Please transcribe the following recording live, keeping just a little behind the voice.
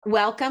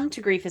Welcome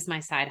to Grief is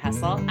My Side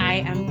Hustle. I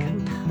am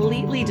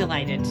completely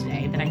delighted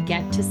today that I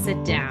get to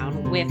sit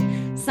down with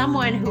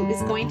someone who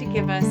is going to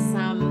give us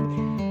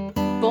some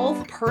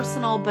both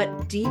personal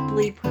but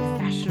deeply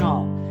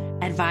professional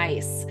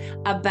advice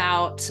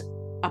about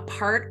a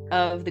part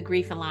of the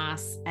grief and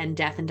loss and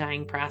death and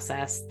dying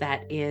process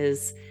that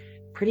is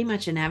pretty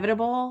much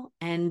inevitable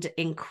and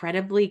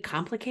incredibly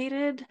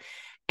complicated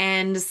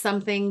and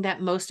something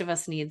that most of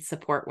us need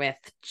support with.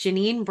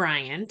 Jeannine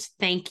Bryant,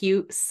 thank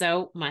you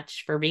so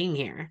much for being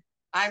here.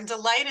 I'm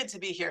delighted to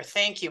be here.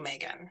 Thank you,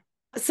 Megan.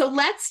 So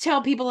let's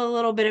tell people a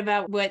little bit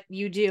about what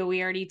you do.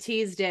 We already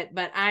teased it,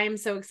 but I'm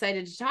so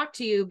excited to talk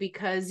to you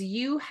because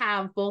you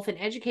have both an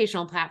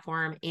educational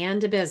platform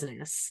and a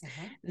business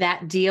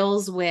that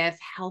deals with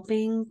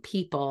helping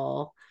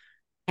people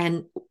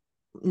and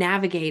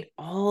navigate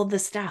all the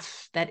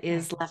stuff that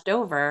is left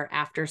over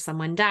after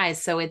someone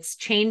dies. So it's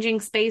Changing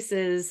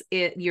Spaces.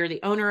 You're the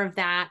owner of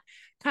that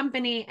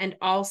company. And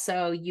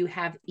also you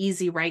have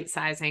Easy Right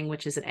Sizing,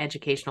 which is an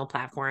educational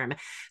platform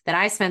that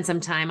I spent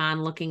some time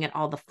on looking at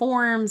all the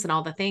forms and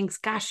all the things.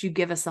 Gosh, you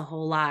give us a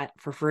whole lot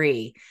for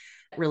free.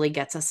 It really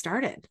gets us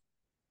started.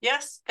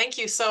 Yes, thank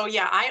you. So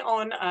yeah, I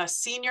own a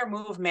senior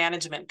move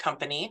management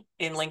company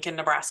in Lincoln,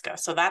 Nebraska.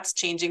 So that's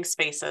Changing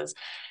Spaces.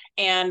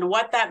 And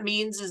what that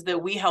means is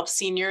that we help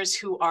seniors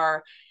who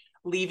are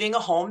leaving a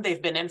home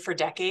they've been in for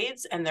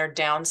decades and they're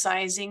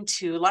downsizing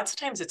to, lots of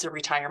times it's a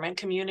retirement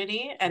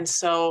community. And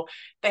so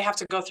they have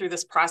to go through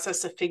this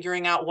process of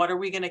figuring out what are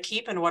we going to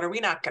keep and what are we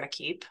not going to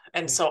keep.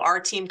 And so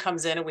our team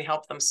comes in and we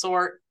help them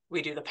sort.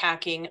 We do the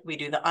packing, we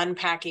do the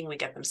unpacking, we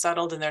get them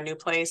settled in their new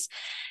place.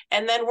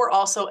 And then we're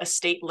also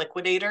estate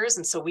liquidators.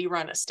 And so we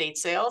run estate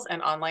sales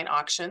and online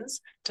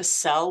auctions to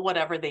sell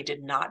whatever they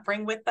did not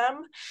bring with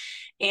them.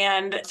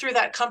 And through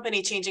that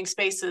company, Changing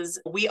Spaces,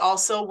 we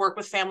also work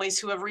with families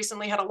who have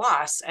recently had a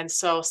loss. And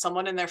so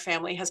someone in their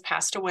family has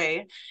passed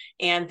away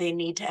and they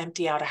need to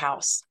empty out a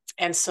house.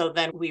 And so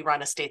then we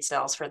run estate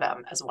sales for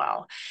them as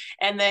well.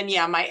 And then,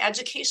 yeah, my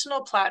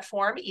educational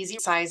platform, Easy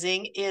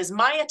Sizing, is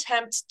my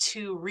attempt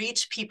to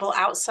reach people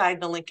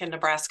outside the Lincoln,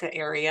 Nebraska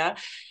area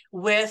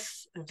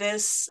with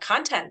this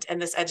content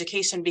and this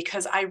education,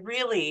 because I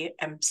really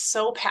am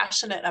so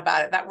passionate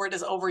about it. That word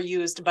is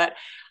overused, but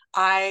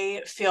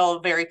I feel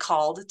very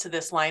called to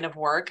this line of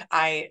work.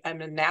 I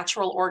am a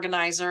natural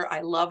organizer.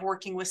 I love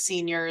working with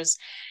seniors.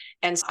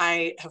 And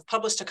I have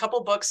published a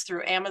couple books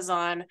through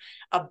Amazon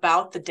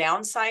about the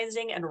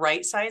downsizing and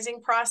right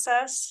sizing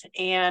process.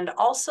 And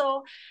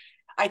also,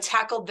 I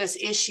tackled this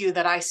issue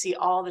that I see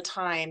all the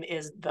time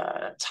is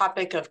the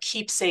topic of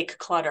keepsake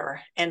clutter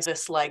and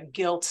this like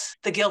guilt,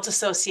 the guilt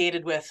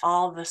associated with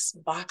all this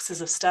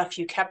boxes of stuff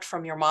you kept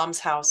from your mom's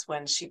house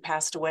when she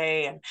passed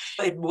away. And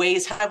it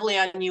weighs heavily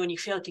on you and you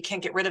feel like you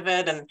can't get rid of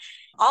it and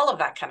all of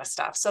that kind of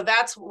stuff. So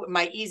that's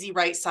my Easy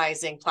Right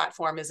Sizing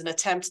platform, is an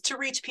attempt to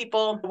reach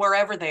people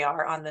wherever they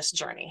are on this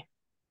journey.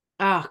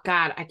 Oh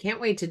God, I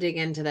can't wait to dig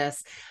into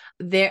this.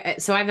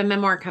 So I have a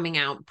memoir coming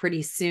out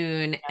pretty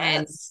soon. Yes.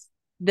 And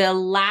the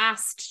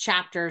last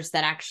chapters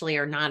that actually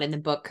are not in the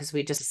book, because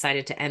we just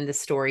decided to end the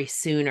story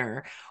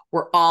sooner,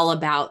 were all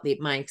about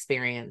my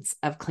experience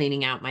of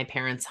cleaning out my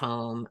parents'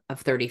 home of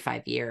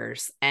 35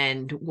 years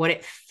and what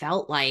it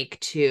felt like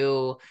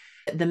to,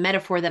 the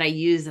metaphor that I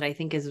use that I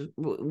think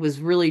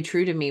was really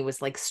true to me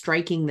was like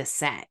striking the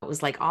set. It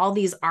was like all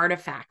these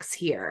artifacts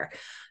here,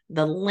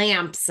 the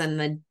lamps and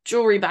the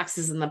jewelry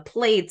boxes and the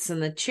plates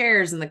and the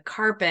chairs and the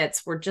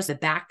carpets were just a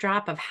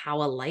backdrop of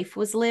how a life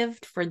was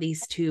lived for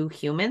these two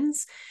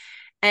humans.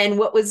 And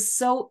what was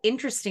so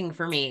interesting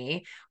for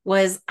me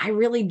was I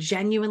really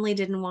genuinely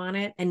didn't want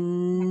it,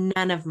 and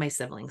none of my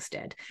siblings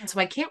did. So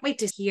I can't wait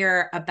to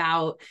hear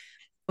about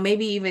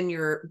maybe even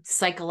your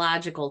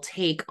psychological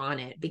take on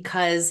it,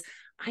 because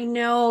I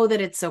know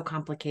that it's so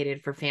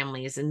complicated for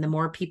families, and the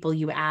more people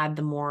you add,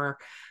 the more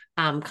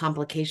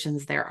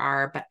complications there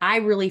are. But I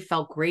really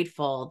felt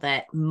grateful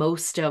that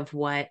most of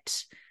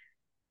what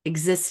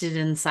existed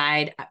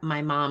inside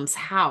my mom's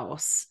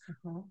house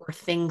were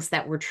things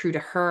that were true to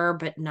her,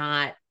 but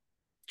not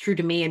true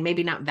to me, and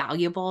maybe not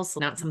valuable. So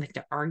not something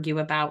to argue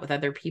about with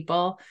other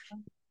people.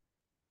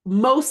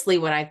 Mostly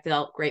what I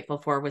felt grateful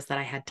for was that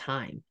I had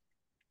time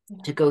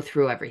to go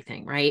through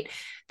everything, right?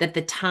 That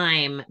the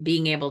time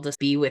being able to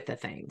be with the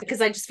thing, because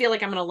I just feel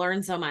like I'm going to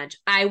learn so much.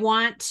 I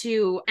want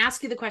to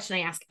ask you the question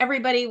I ask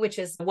everybody, which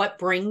is what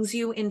brings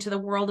you into the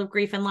world of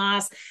grief and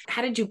loss?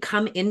 How did you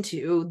come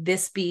into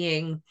this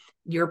being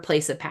your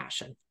place of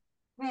passion?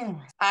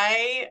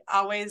 I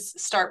always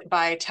start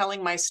by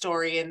telling my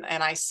story, and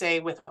I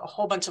say with a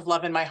whole bunch of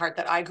love in my heart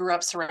that I grew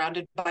up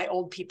surrounded by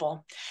old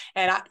people.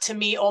 And to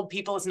me, old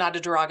people is not a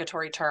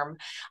derogatory term.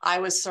 I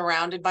was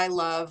surrounded by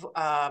love.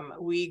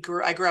 I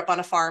grew up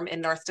on a farm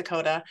in North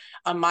Dakota,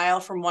 a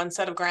mile from one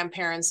set of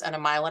grandparents and a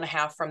mile and a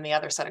half from the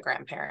other set of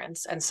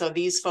grandparents. And so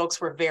these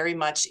folks were very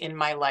much in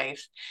my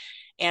life.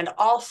 And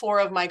all four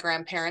of my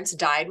grandparents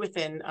died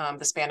within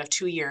the span of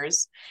 2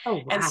 years. Oh,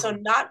 wow. And so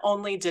not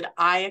only did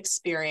I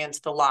experience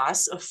the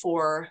loss of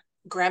four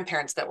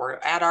grandparents that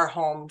were at our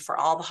home for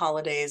all the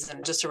holidays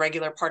and just a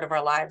regular part of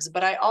our lives.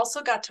 But I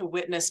also got to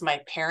witness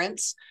my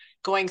parents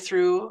going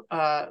through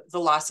the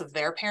loss of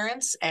their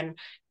parents and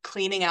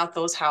cleaning out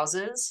those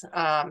houses.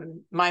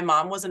 My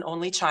mom was an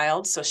only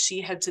child, so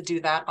she had to do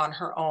that on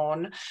her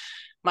own.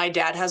 My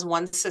dad has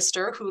one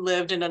sister who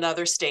lived in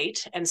another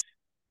state, and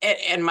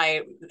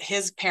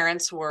his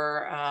parents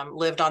were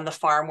lived on the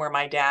farm where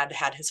my dad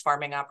had his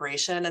farming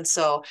operation. And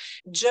so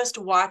just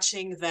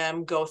watching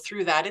them go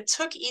through that, it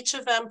took each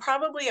of them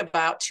probably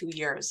about 2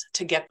 years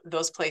to get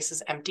those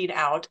places emptied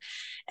out.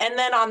 And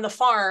then on the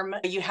farm,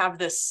 you have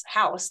this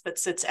house that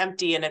sits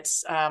empty, and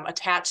it's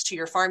attached to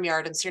your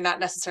farmyard. And so you're not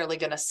necessarily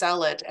going to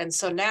sell it. And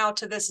so now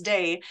to this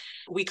day,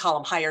 we call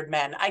them hired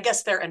men. I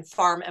guess they're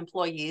farm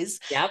employees.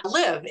 Yep.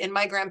 Live in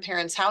my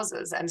grandparents'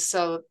 houses. And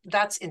so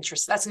that's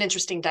interesting. That's an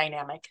interesting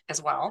dynamic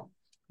as well.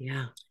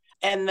 Yeah.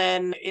 And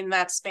then in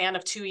that span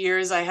of 2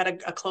 years, I had a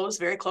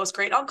very close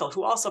great uncle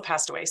who also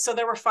passed away. So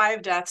there were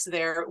 5 deaths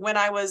there when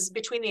I was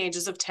between the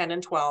ages of 10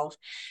 and 12.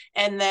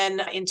 And then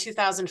in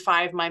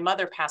 2005, my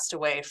mother passed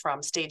away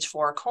from stage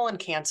 4 colon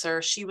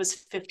cancer. She was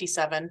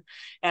 57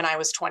 and I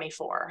was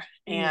 24.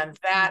 And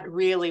that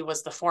really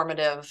was the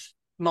formative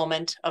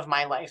moment of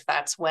my life.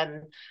 That's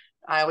when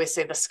I always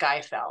say the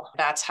sky fell.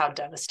 That's how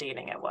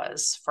devastating it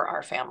was for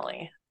our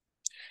family.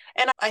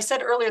 And I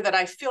said earlier that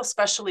I feel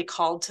specially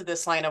called to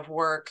this line of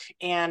work.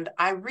 And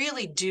I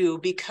really do,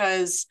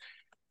 because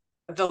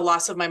the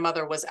loss of my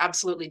mother was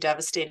absolutely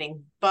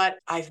devastating. But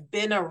I've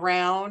been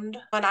around,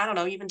 and I don't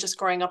know, even just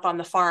growing up on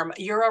the farm,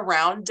 you're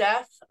around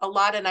death a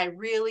lot. And I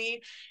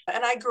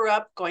grew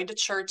up going to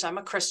church. I'm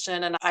a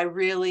Christian, and I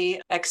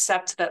really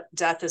accept that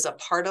death is a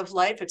part of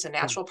life. It's a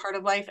natural part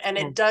of life. And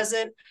it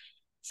doesn't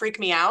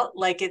freak me out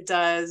like it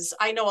does.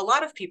 I know a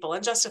lot of people,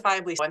 and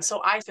justifiably so. And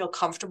so I feel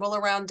comfortable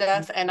around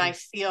death, and I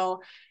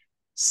feel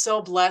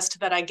so blessed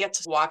that I get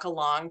to walk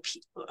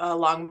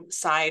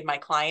alongside my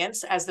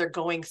clients as they're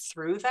going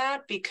through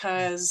that,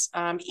 because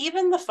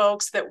even the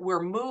folks that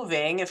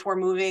if we're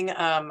moving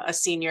a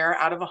senior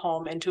out of a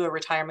home into a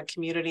retirement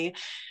community,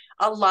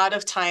 a lot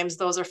of times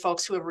those are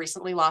folks who have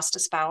recently lost a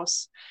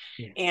spouse.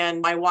 Yeah.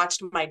 And I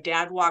watched my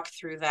dad walk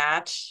through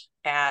that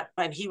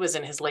and he was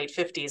in his late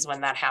 50s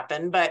when that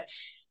happened. But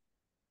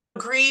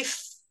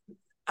grief,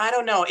 I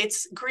don't know,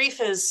 grief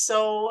is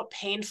so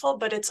painful,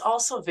 but it's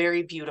also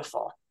very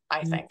beautiful,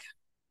 I think.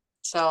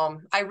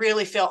 So I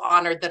really feel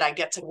honored that I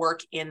get to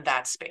work in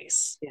that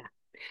space. Yeah.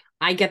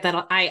 I get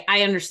that.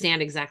 I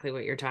understand exactly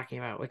what you're talking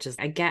about, which is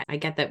I get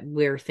that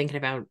we're thinking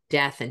about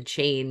death and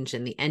change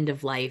and the end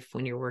of life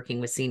when you're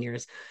working with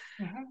seniors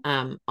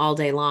all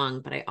day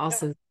long. But I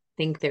also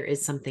think there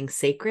is something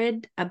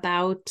sacred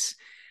about,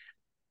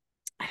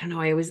 I don't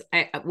know.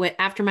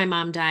 After my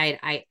mom died,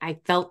 I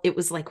felt it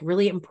was like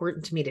really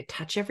important to me to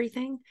touch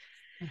everything.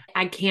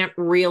 I can't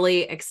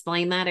really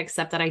explain that,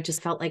 except that I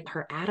just felt like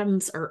her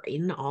atoms are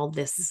in all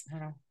this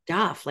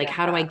stuff. Like,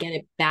 how do I get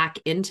it back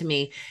into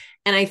me?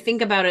 And I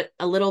think about it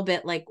a little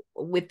bit like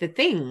with the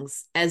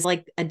things as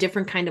like a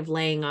different kind of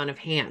laying on of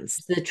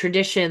hands. The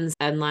traditions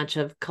and lots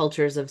of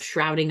cultures of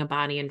shrouding a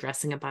body and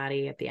dressing a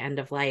body at the end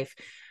of life.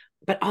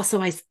 But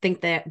also I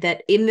think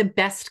that in the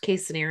best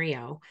case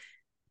scenario,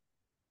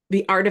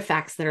 the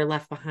artifacts that are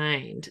left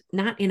behind,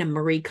 not in a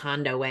Marie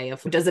Kondo way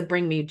of does it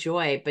bring me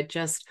joy, but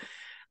just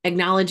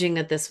acknowledging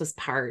that this was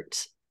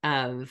part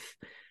of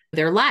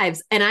their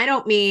lives. And I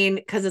don't mean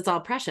because it's all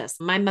precious.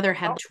 My mother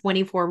had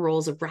 24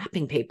 rolls of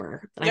wrapping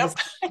paper. And I was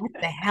like, what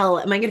the hell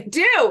am I going to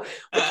do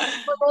with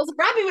 24 rolls of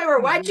wrapping paper?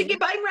 Why'd you keep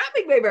buying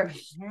wrapping paper?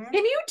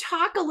 Can you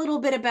talk a little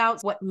bit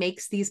about what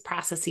makes these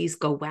processes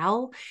go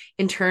well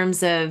in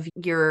terms of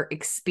your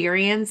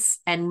experience,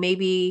 and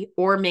maybe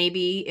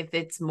if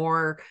it's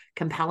more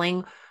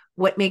compelling,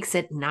 what makes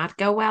it not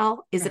go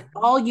well? Is it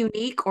all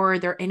unique, or are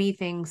there any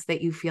things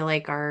that you feel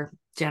like are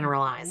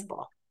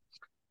generalizable?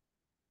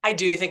 I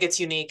do think it's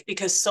unique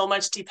because so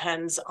much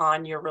depends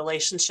on your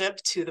relationship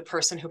to the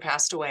person who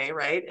passed away,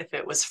 right? If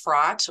it was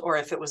fraught or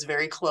if it was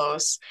very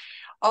close.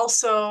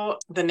 Also,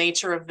 the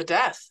nature of the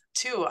death,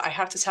 too. I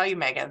have to tell you,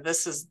 Megan,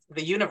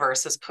 the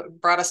universe has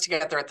brought us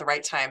together at the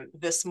right time.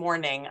 This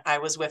morning, I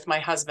was with my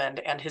husband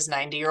and his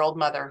 90-year-old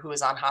mother who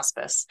is on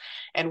hospice,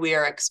 and we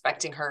are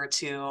expecting her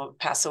to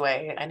pass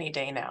away any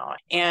day now.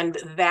 And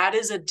that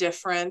is a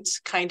different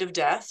kind of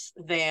death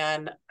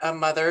than a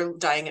mother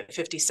dying at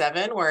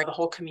 57, where the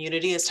whole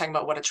community is talking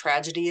about what a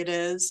tragedy it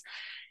is.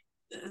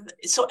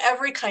 So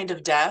every kind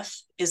of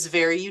death is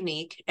very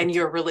unique, and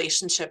your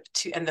relationship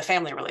and the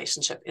family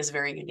relationship is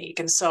very unique.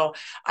 And so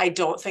I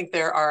don't think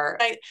there are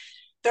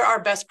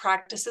best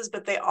practices,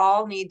 but they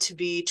all need to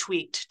be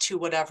tweaked to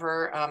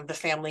whatever the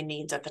family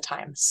needs at the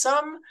time.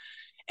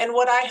 And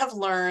what I have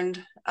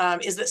learned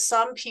is that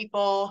some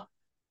people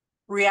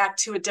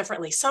react to it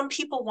differently. Some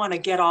people want to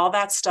get all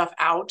that stuff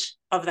out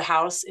of the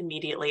house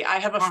immediately. I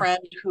have a friend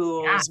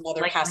whose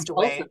mother passed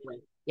away.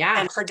 Yeah.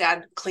 And her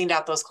dad cleaned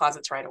out those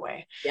closets right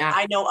away. Yeah.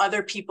 I know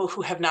other people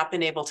who have not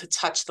been able to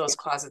touch those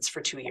closets for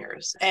 2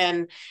 years.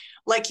 And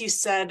like you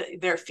said,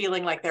 they're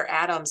feeling like their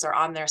atoms are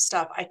on their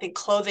stuff. I think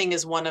clothing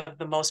is one of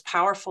the most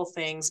powerful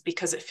things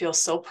because it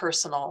feels so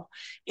personal.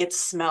 It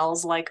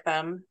smells like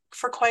them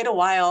for quite a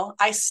while.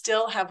 I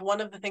still have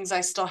one of the things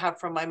I still have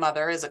from my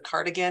mother is a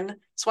cardigan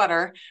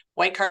sweater,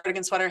 white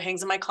cardigan sweater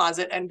hangs in my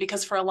closet. And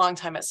because for a long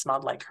time it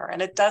smelled like her,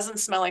 and it doesn't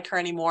smell like her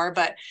anymore,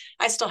 but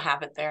I still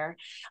have it there.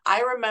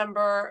 I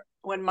remember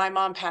when my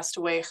mom passed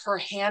away, her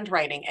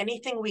handwriting,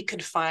 anything we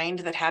could find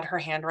that had her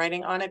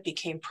handwriting on it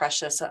became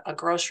precious, a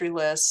grocery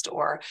list,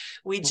 or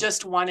we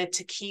just wanted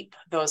to keep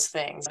those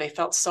things. They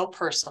felt so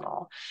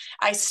personal.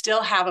 I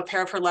still have a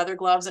pair of her leather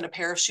gloves and a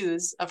pair of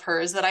shoes of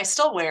hers that I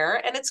still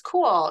wear, and it's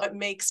cool. It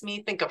makes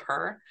me think of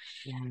her.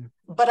 Yeah.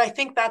 But I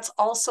think that's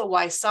also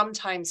why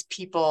sometimes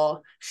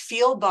people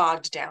feel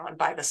bogged down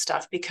by the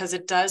stuff, because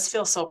it does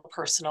feel so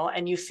personal,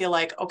 and you feel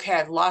like, okay,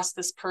 I've lost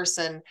this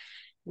person.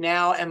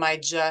 Now, am I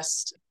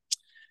just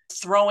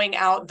throwing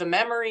out the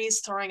memories,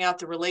 throwing out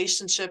the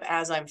relationship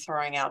as I'm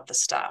throwing out the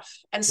stuff?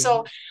 And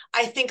so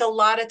I think a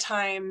lot of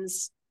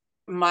times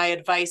my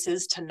advice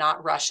is to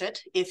not rush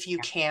it if you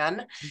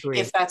can,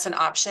 if that's an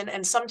option.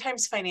 And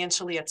sometimes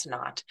financially it's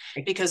not,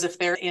 because if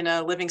they're in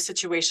a living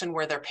situation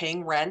where they're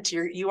paying rent,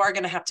 you are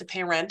going to have to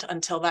pay rent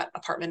until that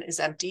apartment is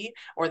empty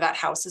or that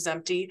house is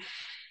empty.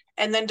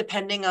 And then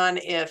depending on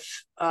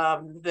if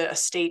the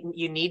estate,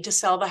 you need to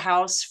sell the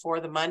house for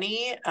the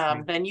money,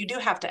 then you do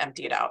have to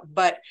empty it out.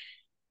 But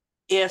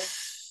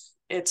if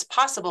it's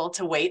possible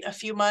to wait a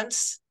few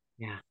months,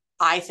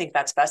 I think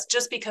that's best,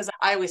 just because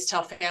I always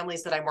tell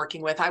families that I'm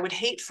working with, I would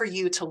hate for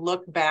you to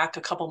look back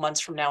a couple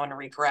months from now and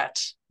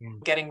regret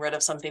getting rid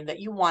of something that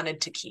you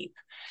wanted to keep.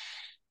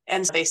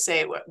 And they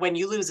say when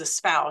you lose a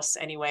spouse,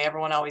 anyway,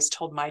 everyone always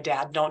told my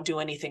dad, don't do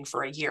anything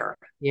for a year.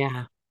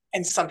 Yeah.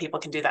 And some people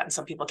can do that and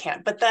some people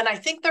can't. But then I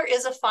think there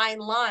is a fine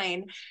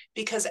line,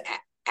 because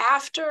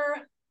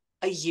after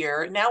a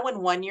year, now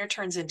when 1 year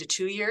turns into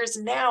 2 years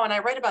now, and I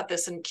write about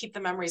this and keep the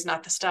memories,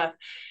 not the stuff,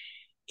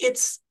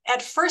 it's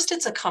at first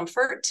it's a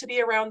comfort to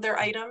be around their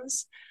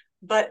items,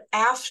 but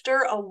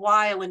after a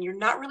while, and you're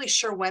not really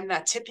sure when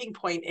that tipping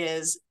point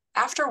is,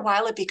 after a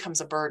while it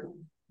becomes a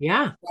burden.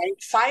 Yeah.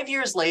 Right? 5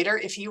 years later,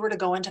 if you were to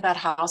go into that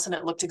house and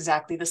it looked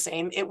exactly the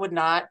same, it would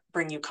not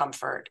bring you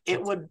comfort.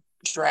 It would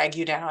drag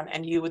you down,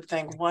 and you would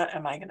think, what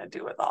am I going to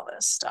do with all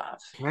this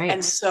stuff? Right.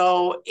 And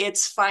so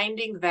it's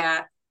finding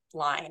that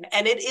line.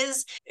 And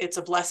it's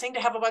a blessing to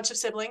have a bunch of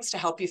siblings to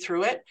help you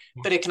through it,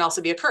 but it can also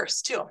be a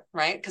curse too,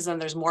 right? Because then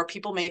there's more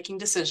people making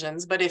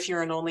decisions. But if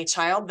you're an only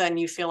child, then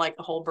you feel like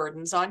the whole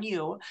burden's on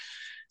you.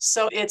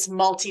 So it's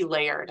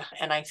multi-layered.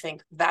 And I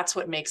think that's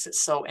what makes it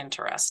so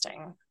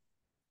interesting.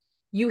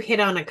 You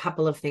hit on a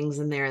couple of things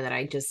in there that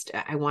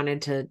I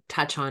wanted to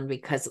touch on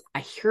because I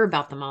hear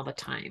about them all the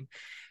time.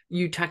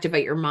 You talked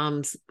about your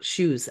mom's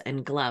shoes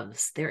and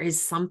gloves. There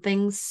is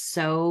something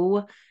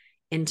so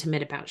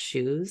intimate about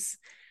shoes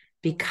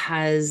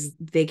because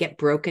they get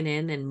broken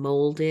in and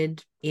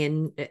molded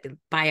in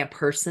by a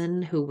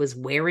person who was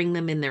wearing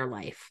them in their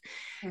life.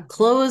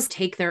 Clothes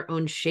take their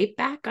own shape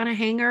back on a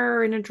hanger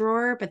or in a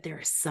drawer, but there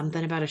is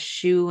something about a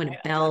shoe and a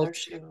belt.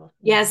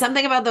 Yeah,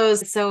 something about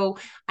those. So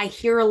I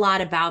hear a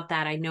lot about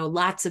that. I know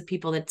lots of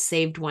people that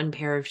saved one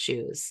pair of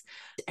shoes.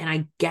 And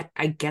I get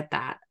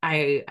that.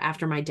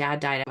 After my dad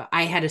died,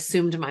 I had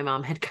assumed my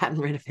mom had gotten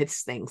rid of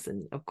his things.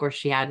 And of course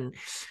she hadn't.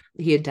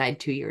 He had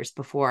died 2 years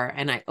before.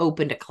 And I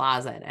opened a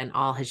closet and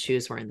all his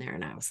shoes were in there.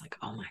 And I was like,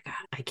 oh my God,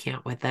 I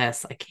can't with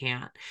this. I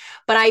can't.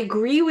 But I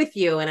agree with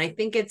you. And I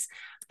think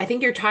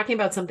you're talking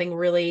about something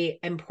really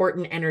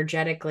important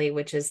energetically,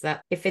 which is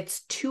that if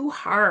it's too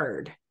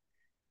hard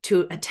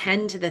to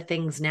attend to the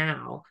things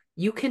now,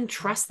 you can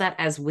trust that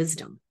as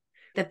wisdom,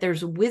 that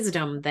there's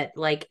wisdom that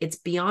like it's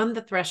beyond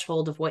the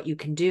threshold of what you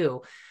can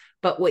do.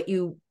 But what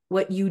you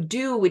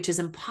do, which is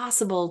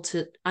impossible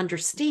to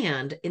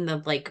understand in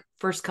the like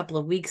first couple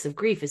of weeks of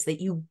grief, is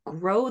that you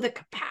grow the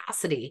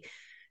capacity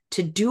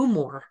to do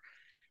more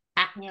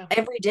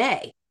every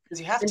day. Because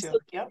you have to.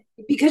 So,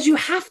 because you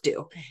have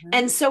to.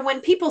 And so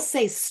when people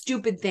say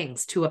stupid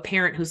things to a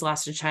parent who's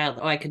lost a child,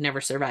 oh, I could never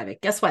survive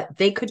it. Guess what?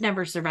 They could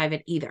never survive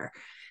it either.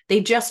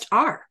 They just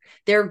are.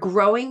 They're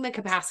growing the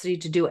capacity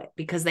to do it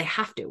because they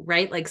have to,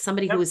 right? Like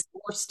somebody who is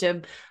forced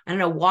to, I don't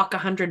know, walk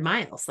 100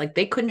 miles, like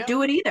they couldn't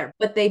do it either,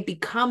 but they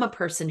become a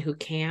person who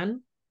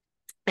can.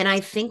 And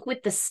I think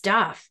with the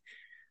stuff,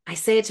 I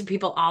say it to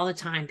people all the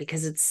time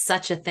because it's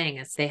such a thing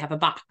as they have a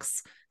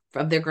box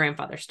of their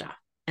grandfather's stuff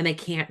and they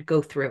can't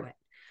go through it.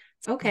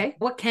 Okay,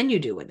 what can you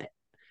do with it?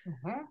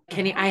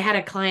 I had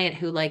a client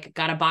who like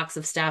got a box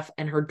of stuff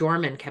and her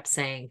doorman kept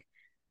saying,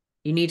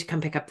 you need to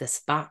come pick up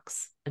this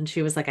box. And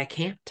she was like, I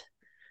can't.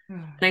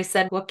 And I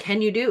said, what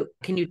can you do?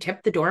 Can you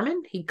tip the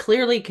doorman? He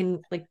clearly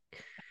can, like,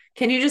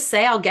 can you just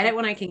say, I'll get it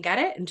when I can get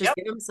it and just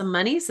give him some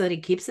money so that he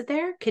keeps it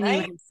there? Can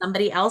you have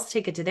somebody else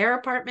take it to their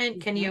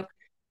apartment? Can you?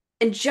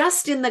 And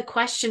just in the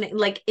question,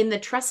 like in the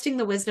trusting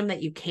the wisdom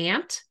that you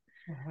can't,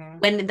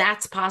 when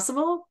that's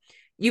possible,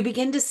 you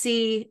begin to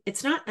see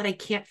it's not that I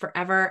can't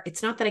forever.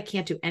 It's not that I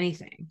can't do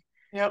anything.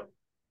 Yep.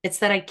 It's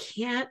that I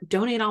can't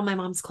donate all my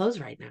mom's clothes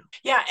right now.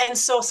 Yeah. And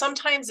so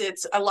sometimes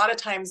it's a lot of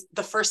times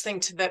the first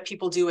thing that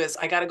people do is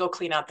I got to go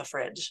clean out the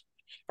fridge,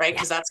 right?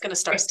 Because that's going to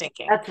start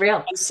stinking. That's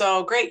real. And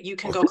so great, you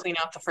can go clean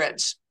out the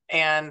fridge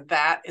and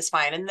that is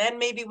fine. And then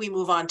maybe we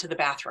move on to the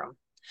bathroom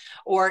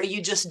or you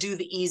just do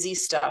the easy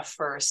stuff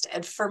first.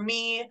 And for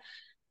me,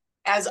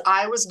 as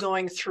I was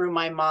going through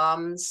my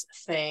mom's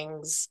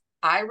things,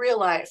 I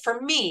realized for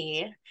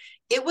me,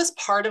 it was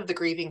part of the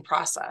grieving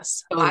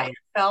process. I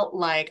felt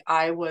like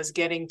I was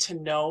getting to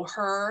know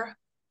her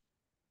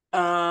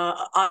on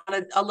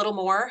a little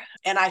more.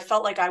 And I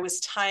felt like I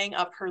was tying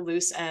up her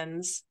loose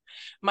ends.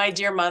 My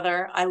dear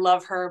mother, I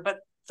love her,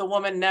 but the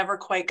woman never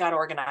quite got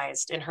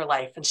organized in her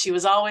life. And she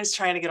was always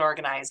trying to get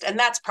organized. And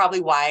that's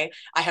probably why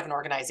I have an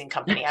organizing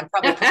company. I'm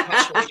probably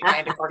perpetually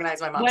trying to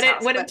organize my mom's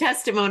house. What a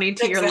testimony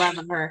to your love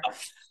of her.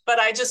 But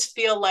I just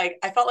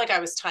I felt like I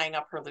was tying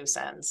up her loose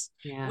ends.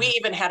 Yeah. We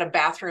even had a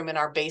bathroom in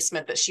our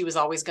basement that she was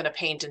always going to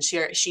paint. And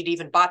she'd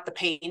even bought the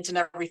paint and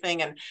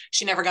everything. And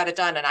she never got it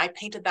done. And I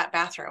painted that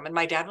bathroom. And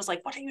my dad was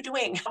like, what are you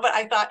doing? But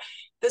I thought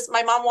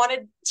my mom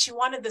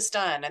wanted this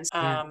done. And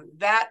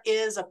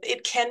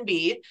it can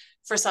be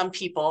for some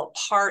people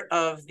part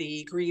of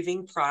the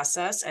grieving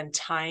process and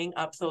tying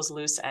up those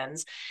loose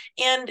ends.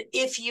 And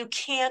if you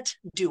can't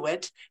do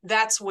it,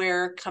 that's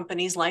where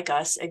companies like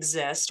us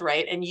exist,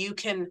 right? And you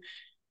can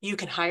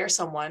hire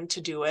someone to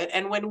do it.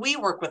 And when we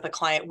work with a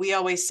client, we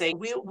always say,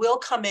 we'll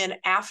come in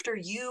after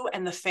you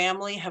and the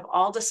family have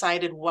all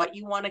decided what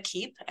you want to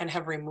keep and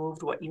have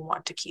removed what you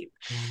want to keep.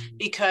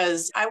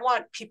 Because I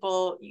want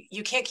people,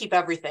 you can't keep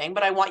everything,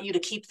 but I want you to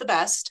keep the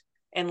best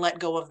and let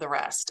go of the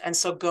rest. And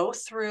so go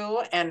through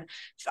and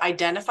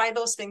identify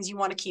those things you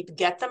want to keep,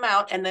 get them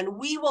out, and then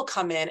we will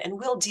come in and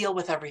we'll deal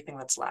with everything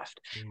that's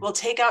left. We'll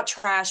take out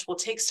trash, we'll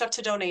take stuff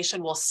to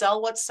donation, we'll sell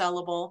what's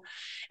sellable.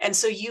 And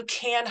so you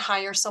can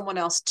hire someone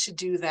else to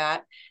do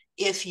that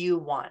if you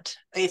want,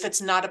 if it's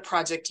not a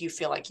project you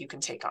feel like you can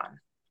take on.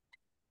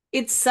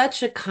 It's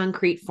such a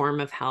concrete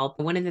form of help.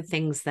 One of the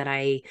things that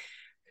I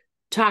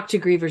talk to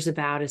grievers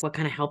about is what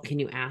kind of help can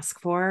you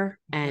ask for,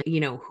 and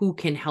who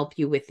can help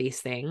you with these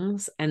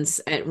things. And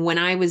when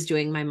I was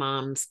doing my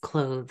mom's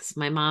clothes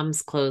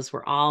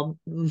were all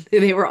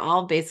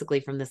basically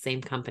from the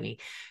same company.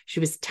 She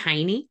was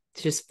tiny.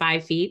 She was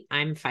 5 feet.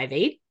 I'm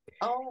 5'8".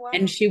 Oh, wow.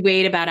 And she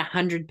weighed about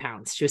 100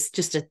 pounds. She was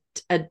just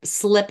a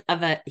slip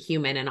of a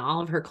human, and all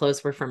of her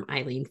cleathes were from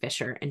Eileen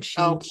Fisher. And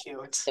she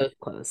cute. Those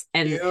clothes.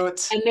 And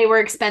cute. And they were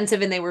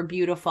expensive and they were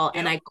beautiful. Yep.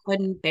 And I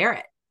couldn't bear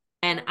it.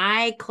 And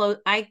I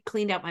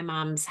cleaned out my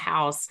mom's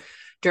house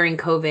during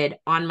COVID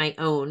on my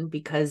own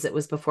because it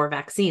was before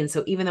vaccine.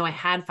 So even though I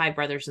had 5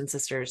 brothers and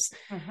sisters,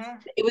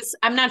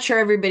 I'm not sure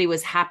everybody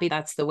was happy.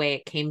 That's the way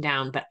it came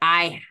down, but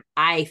I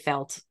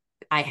felt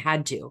I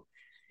had to,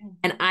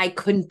 and I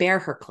couldn't bear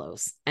her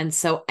clothes. And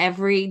so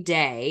every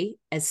day,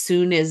 as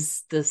soon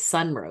as the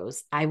sun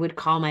rose, I would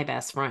call my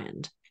best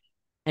friend.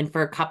 And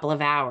for a couple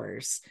of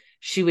hours,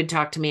 she would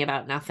talk to me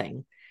about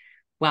nothing.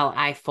 Well,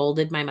 I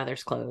folded my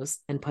mother's clothes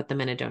and put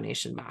them in a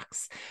donation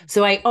box.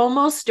 So I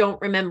almost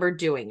don't remember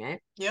doing it,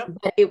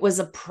 but it was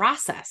a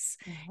process.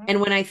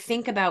 And when I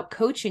think about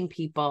coaching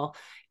people,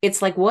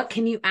 it's like, what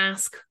can you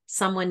ask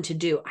someone to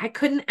do? I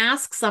couldn't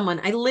ask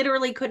someone. I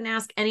literally couldn't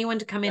ask anyone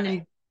to come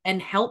in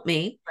and help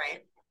me.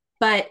 Right.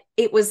 But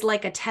it was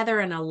like a tether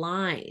and a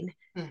line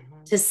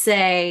to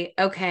say,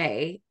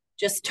 okay,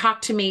 just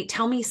talk to me.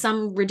 Tell me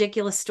some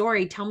ridiculous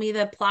story. Tell me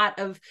the plot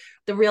of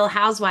The Real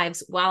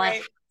Housewives while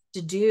I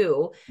to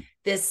do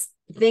this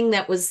thing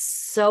that was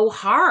so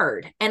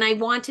hard and I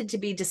wanted to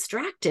be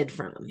distracted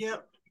from.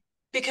 Yep.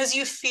 Because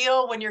you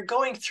feel when you're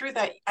going through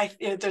that,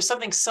 there's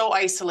something so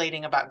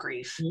isolating about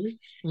grief.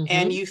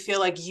 And you feel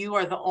like you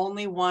are the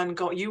only one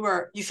you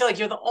feel like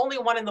you're the only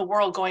one in the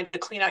world going to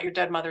clean out your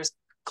dead mother's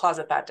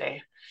closet that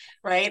day.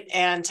 Right.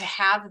 And to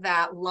have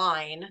that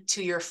line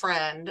to your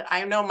friend.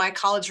 I know my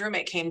college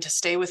roommate came to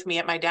stay with me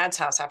at my dad's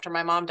house after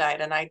my mom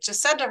died. And I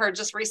just said to her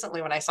just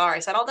recently when I saw her, I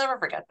said, I'll never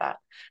forget that.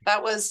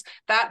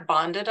 That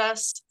bonded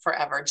us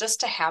forever,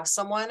 just to have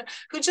someone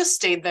who just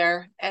stayed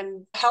there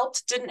and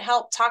didn't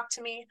help, talked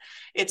to me.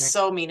 It's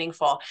so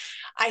meaningful.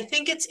 I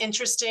think it's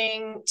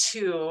interesting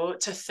to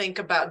think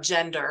about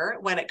gender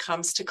when it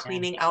comes to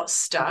cleaning out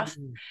stuff,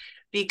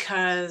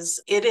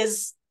 because it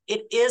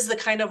is the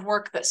kind of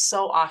work that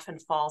so often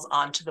falls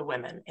onto the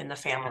women in the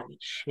family.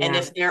 And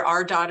if there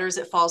are daughters,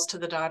 it falls to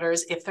the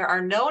daughters. If there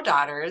are no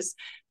daughters,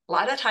 a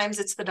lot of times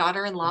it's the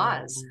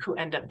daughter-in-laws who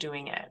end up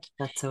doing it.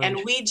 That's so and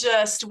we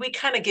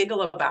kind of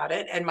giggle about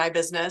it in my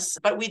business,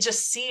 but we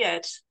just see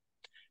it.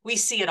 We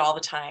see it all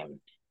the time.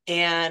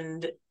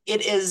 And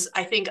it is,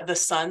 I think the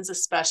sons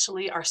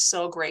especially are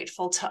so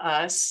grateful to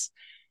us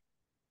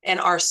and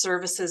our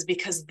services,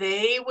 because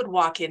they would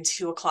walk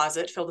into a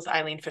closet filled with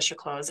Eileen Fisher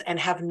clothes and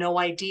have no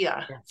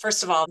idea,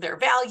 first of all, their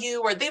value,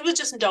 or they would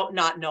just don't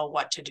not know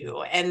what to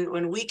do. And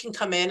when we can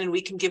come in and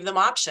we can give them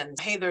options,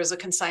 hey, there's a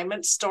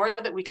consignment store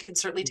that we can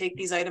certainly take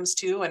these items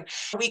to, and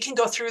we can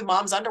go through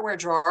mom's underwear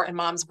drawer and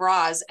mom's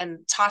bras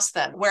and toss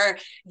them where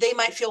they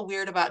might feel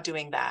weird about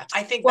doing that.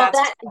 I think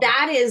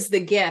that is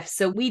the gift.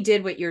 So we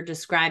did what you're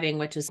describing,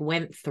 which is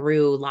went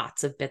through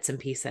lots of bits and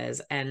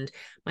pieces. And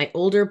my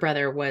older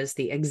brother was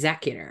the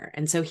executor.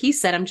 And so he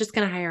said, I'm just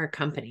going to hire a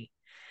company.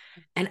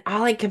 And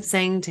all I kept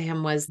saying to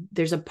him was,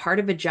 there's a part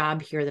of a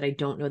job here that I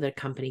don't know that a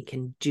company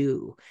can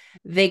do.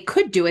 They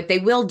could do it. They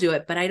will do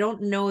it. But I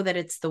don't know that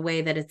it's the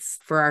way that it's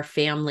for our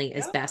family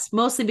is best,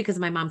 mostly because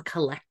my mom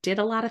collected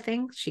a lot of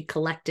things. She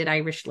collected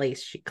Irish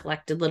lace. She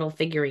collected little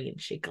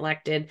figurines. She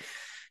collected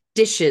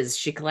dishes.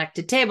 She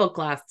collected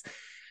tablecloths.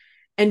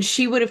 And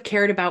she would have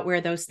cared about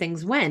where those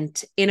things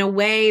went in a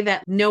way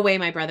that no way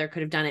my brother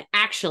could have done it.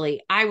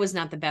 Actually, I was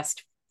not the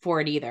best for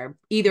it either.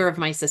 Either of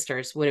my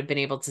sisters would have been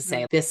able to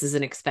say, this is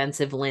an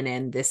expensive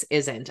linen. This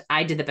isn't.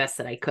 I did the best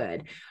that I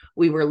could.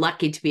 We were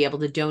lucky to be able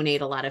to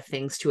donate a lot of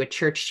things to a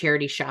church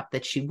charity shop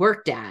that she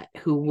worked at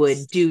who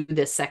would do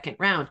the second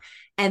round.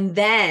 And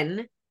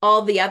then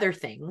all the other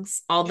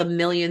things, all the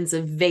millions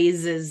of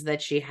vases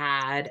that she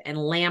had and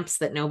lamps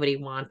that nobody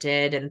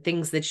wanted and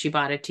things that she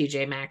bought at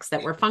TJ Maxx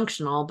that were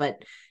functional,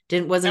 but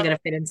wasn't going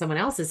to fit in someone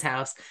else's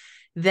house.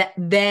 That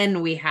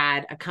then we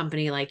had a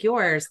company like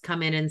yours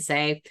come in and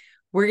say,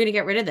 we're going to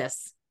get rid of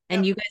this.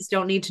 And you guys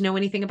don't need to know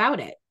anything about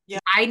it.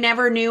 I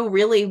never knew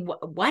really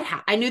what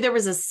I knew there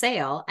was a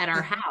sale at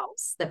our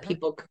house that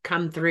people could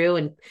come through.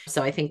 And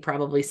so I think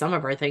probably some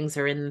of our things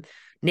are in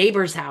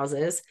neighbors'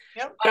 houses.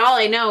 But all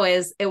I know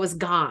is it was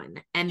gone.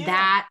 And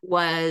that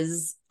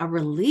was a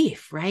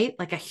relief, right?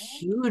 Like a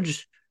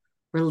huge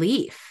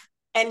relief.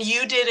 And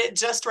you did it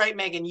just right,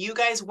 Megan. You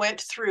guys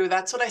went through,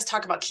 that's what I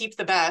talk about, keep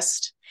the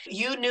best.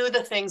 You knew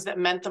the things that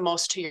meant the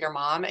most to your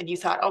mom, and you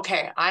thought,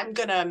 okay, I'm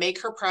going to make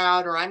her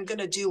proud, or I'm going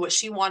to do what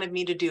she wanted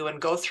me to do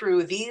and go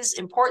through these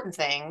important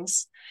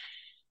things,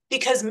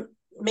 because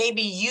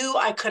maybe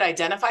I could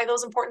identify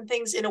those important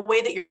things in a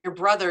way that your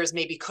brothers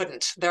maybe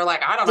couldn't. They're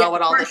like, I don't know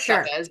what all this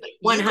stuff is, but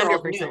you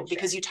girls knew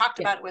because you talked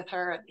about it with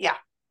her. Yeah.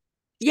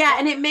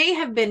 And it may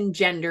have been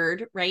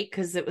gendered, right?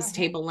 Because it was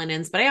table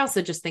linens. But I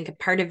also just think a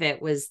part of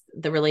it was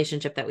the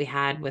relationship that we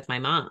had with my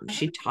mom.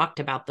 She talked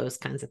about those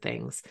kinds of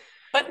things.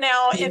 But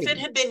now, if it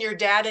had been your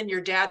dad and your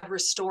dad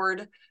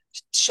restored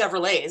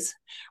Chevrolets,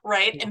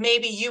 right? And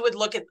maybe you would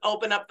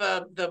open up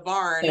the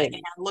barn and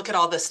look at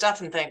all this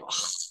stuff and think,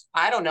 oh,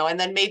 I don't know. And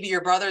then maybe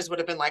your brothers would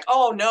have been like,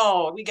 oh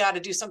no, we got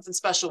to do something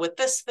special with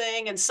this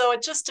thing. And so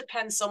it just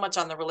depends so much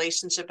on the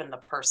relationship and the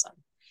person.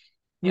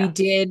 We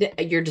did.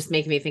 You're just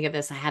making me think of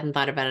this. I hadn't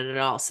thought about it at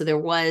all. So there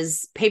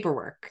was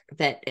paperwork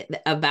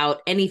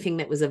about anything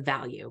that was of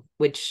value,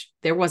 which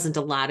there wasn't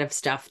a lot of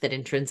stuff that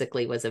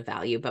intrinsically was of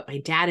value, but my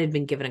dad had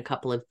been given a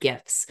couple of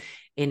gifts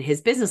in his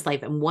business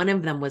life. And one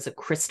of them was a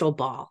crystal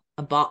ball,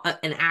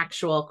 an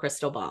actual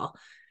crystal ball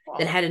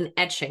that had an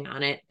etching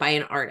on it by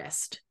an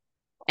artist.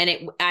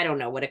 And I don't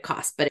know what it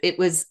cost, but it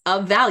was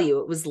of value.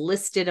 It was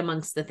listed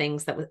amongst the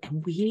things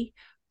and we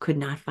could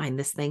not find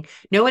this thing.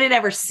 No one had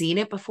ever seen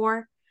it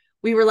before.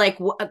 We were like,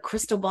 what, a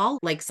crystal ball?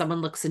 Like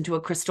someone looks into a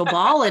crystal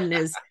ball and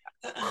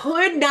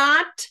could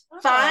not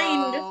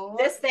find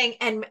this thing.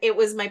 And it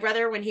was my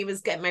brother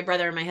my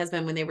brother and my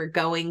husband, when they were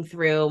going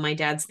through my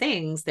dad's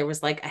things, there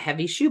was like a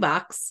heavy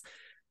shoebox,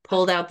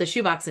 pulled out the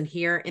shoebox, and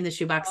here in the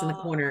shoebox in the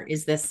corner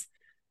is this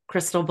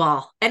crystal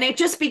ball. And it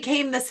just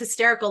became this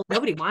hysterical,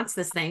 nobody wants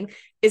this thing.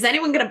 Is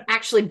anyone going to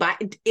actually buy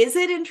it? Is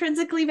it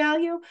intrinsically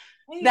valuable?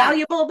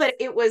 But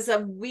it was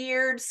a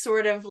weird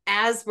sort of,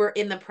 as we're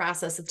in the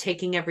process of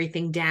taking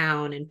everything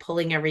down and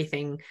pulling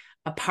everything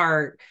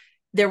apart,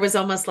 there was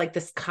almost like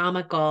this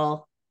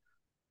comical,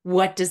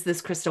 what does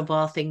this crystal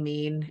ball thing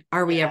mean?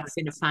 Are we ever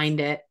going to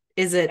find it?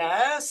 Is it?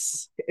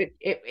 Yes.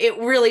 It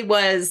really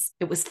was.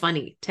 It was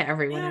funny to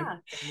everyone. Yeah.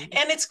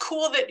 And it's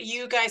cool that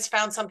you guys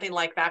found something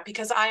like that,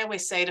 because I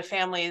always say to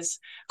families,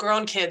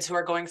 grown kids who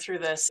are going through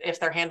this, if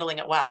they're handling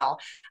it well,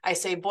 I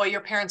say, boy,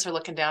 your parents are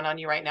looking down on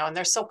you right now, and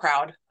they're so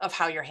proud of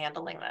how you're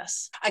handling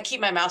this. I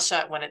keep my mouth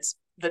shut when it's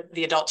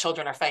the adult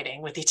children are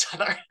fighting with each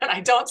other. And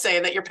I don't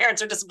say that your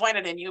parents are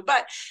disappointed in you,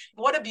 but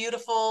what a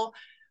beautiful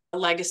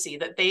legacy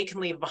that they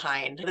can leave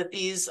behind,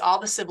 that all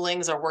the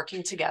siblings are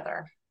working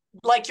together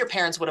like your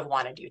parents would have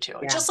wanted you to.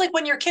 Just like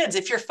when you're kids,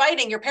 if you're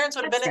fighting, your parents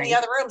would have been in the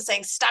other room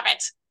saying, stop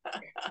it.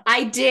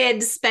 I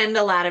did spend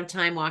a lot of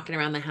time walking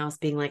around the house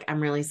being like,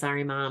 I'm really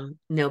sorry, Mom.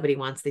 Nobody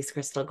wants these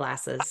crystal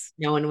glasses.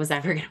 No one was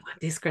ever going to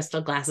want these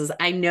crystal glasses.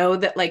 I know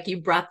that like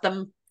you brought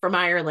them from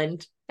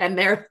Ireland and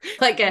they're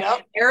like an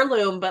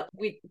heirloom, but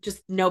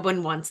no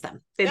one wants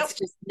them. It's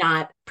just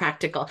not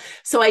practical.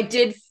 So I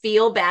did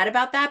feel bad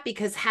about that,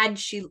 because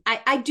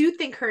I do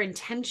think her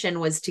intention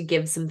was to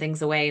give some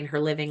things away in her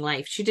living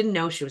life. She didn't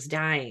know she was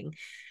dying.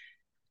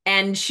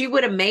 And she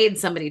would have made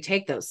somebody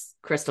take those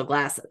crystal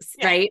glasses,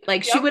 right?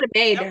 Like she would have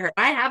made her.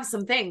 I have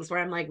some things where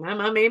I'm like, my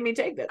mom made me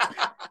take this.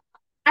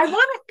 I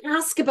want to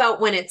ask about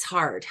when it's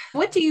hard.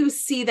 What do you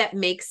see that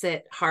makes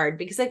it hard?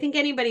 Because I think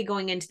anybody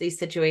going into these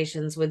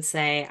situations would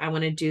say, I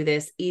want to do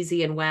this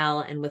easy and well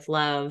and with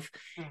love.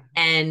 Mhm.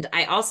 And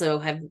I also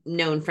have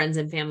known friends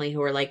and family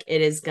who are like,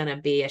 it is going to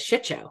be a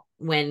shit show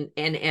when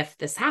and if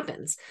this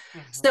happens.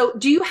 Mhm. So,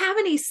 do you have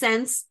any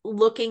sense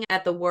looking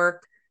at the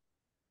work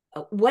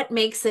what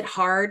makes it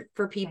hard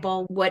for Mhm.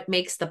 people? What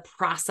makes the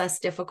process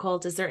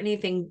difficult? Is there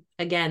anything,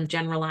 again,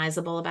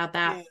 generalizable about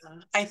that? Yeah,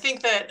 I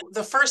think that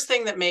the first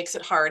thing that makes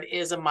it hard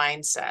is a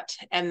mindset.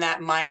 And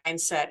that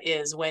mindset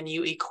is when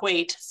you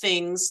equate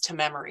things to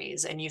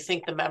memories and you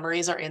think the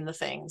memories are in the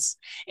things,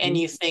 and Mm,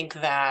 you think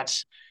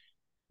that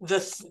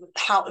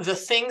how the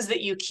things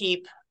that you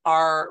keep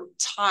are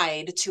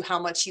tied to how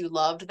much you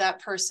loved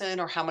that person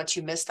or how much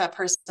you missed that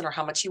person or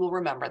how much you will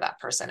remember that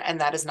person, and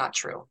that is not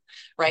true,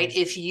 right? right.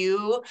 If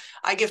you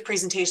I give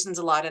presentations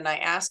a lot and I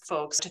ask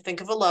folks to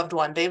think of a loved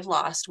one they've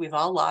lost. We've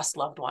all lost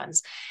loved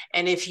ones.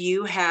 And if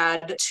you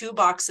had 2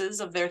 boxes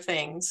of their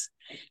things,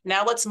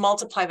 now let's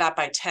multiply that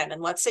by 10,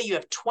 and let's say you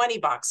have 20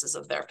 boxes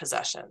of their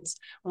possessions.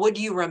 Would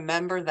you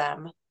remember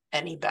them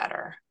any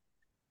better?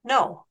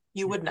 No,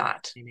 you would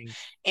not.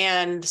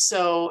 And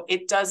so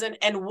it doesn't.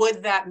 And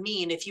would that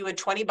mean if you had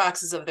 20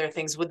 boxes of their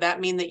things, would that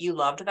mean that you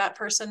loved that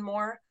person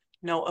more?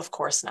 No, of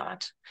course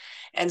not.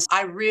 And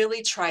I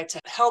really try to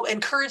help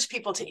encourage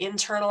people to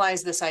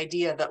internalize this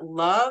idea that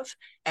love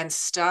and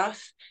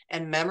stuff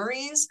and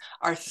memories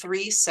are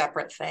 3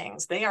 separate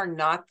things. They are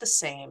not the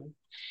same.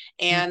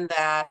 Mm, And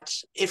that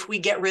if we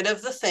get rid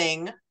of the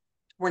thing,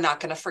 we're not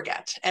going to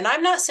forget. And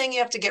I'm not saying you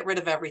have to get rid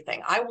of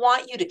everything. I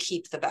want you to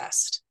keep the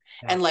best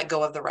yeah. and let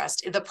go of the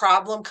rest. The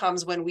problem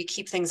comes when we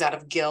keep things out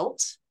of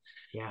guilt,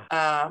 Yeah.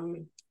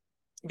 um,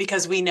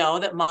 because we know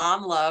that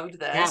mom loved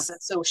Yeah. this,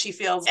 so she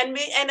feels. And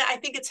I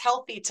think it's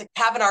healthy to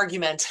have an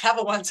argument, have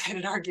a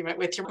one-sided argument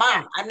with your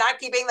mom. Yeah. I'm not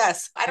keeping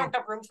this. I Yeah. don't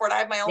have room for it. I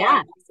have my own Yeah.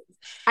 life.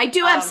 I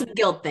do have some Um,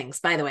 guilt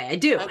things, by the way. I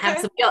do have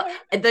okay. some guilt.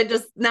 They're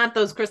just not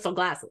those crystal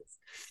glasses.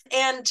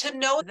 And to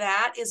know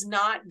that is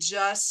not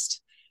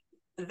just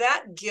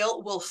that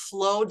guilt will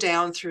flow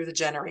down through the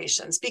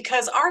generations,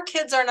 because our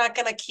kids are not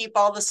going to keep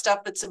all the stuff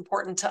that's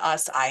important to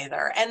us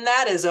either. And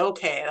that is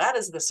okay. That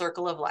is the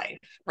circle of life,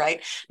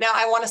 right? Now,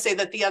 I want to say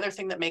that the other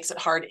thing that makes it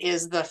hard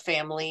is the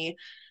family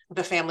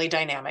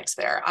dynamics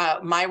there.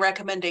 My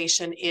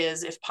recommendation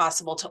is, if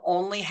possible, to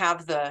only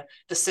have the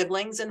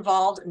siblings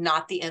involved,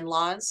 not the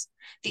in-laws.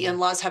 The Yeah.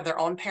 in-laws have their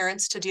own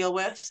parents to deal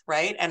with,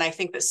 right? And I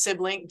think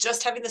that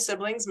just having the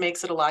siblings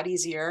makes it a lot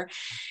easier.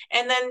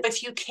 And then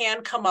if you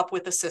can come up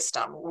with a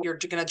system, you're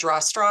going to draw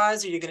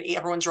straws, or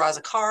everyone draws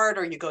a card,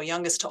 or you go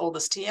youngest to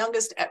oldest to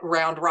youngest at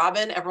round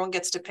robin. Everyone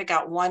gets to pick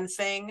out one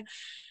thing.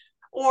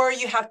 Or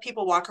you have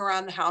people walk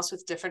around the house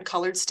with different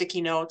colored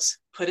sticky notes,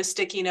 put a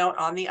sticky note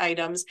on the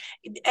items.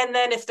 And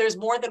then if there's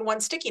more than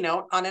one sticky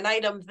note on an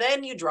item,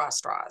 then you draw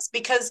straws,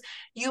 because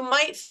you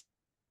might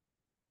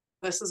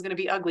this is going to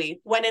be ugly,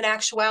 when in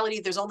actuality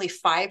there's only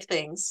 5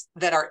 things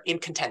that are in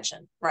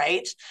contention,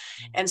 right?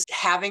 And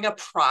having a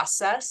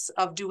process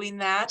of doing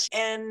that.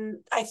 And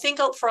I think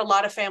for a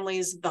lot of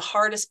families the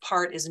hardest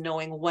part is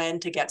knowing when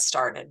to get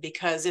started,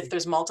 because if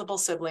there's multiple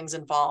siblings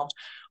involved,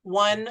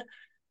 one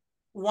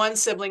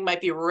sibling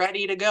might be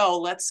ready to go,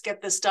 let's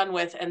get this done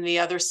with, and the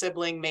other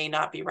sibling may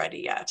not be ready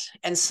yet.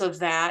 And so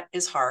that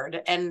is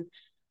hard. And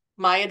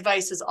my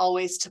advice is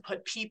always to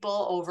put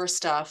people over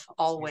stuff,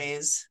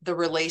 always the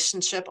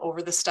relationship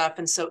over the stuff.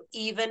 And so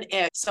even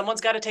if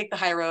someone's got to take the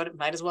high road, it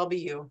might as well be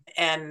you.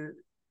 And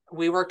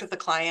we worked with a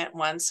client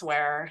once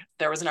where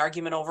there was an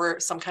argument over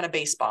some kind of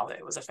baseball.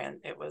 It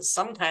was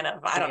some kind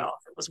of, I don't know,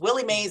 it was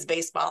Willie Mays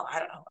baseball. I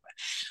don't know.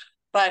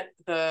 But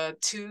the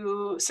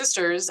 2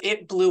 sisters,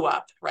 it blew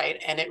up,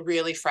 right? And it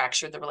really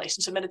fractured the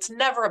relationship. And it's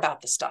never about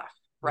the stuff,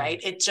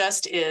 right? It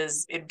just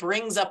is, it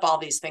brings up all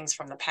these things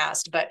from the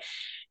past. But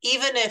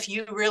even if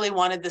you really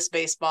wanted this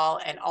baseball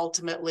and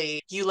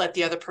ultimately you let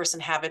the other person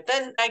have it,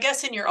 then I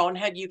guess in your own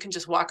head, you can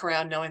just walk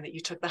around knowing that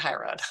you took the high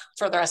road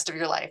for the rest of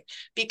your life,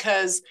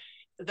 because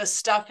the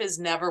stuff is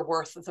never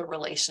worth the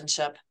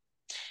relationship.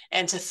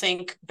 And to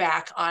think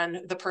back on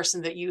the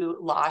person that you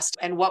lost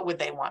and what would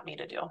they want me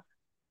to do?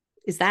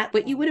 Is that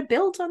what you would have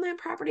built on that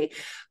property?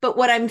 But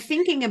what I'm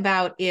thinking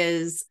about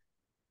is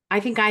I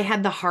think I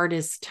had the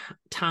hardest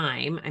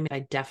time. I mean, I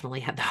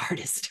definitely had the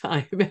hardest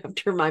time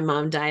after my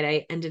mom died.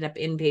 I ended up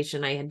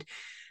inpatient. I had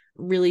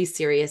really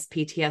serious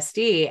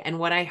PTSD. And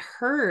what I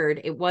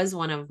heard, it was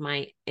one of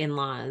my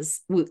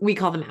in-laws. We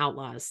call them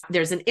outlaws.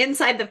 There's an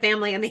inside the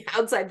family and the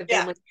outside the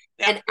Yeah. family.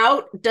 Yeah. And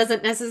out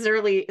doesn't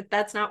necessarily,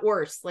 that's not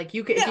worse. Like if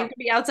you can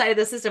be outside of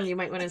the system, you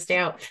might want to stay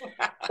out.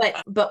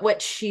 But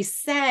what she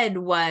said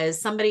was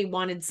somebody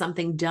wanted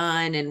something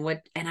done. And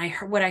what I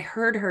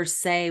heard her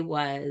say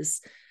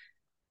was,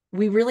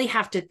 we really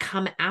have to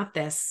come at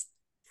this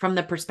from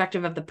the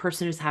perspective of the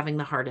person who's having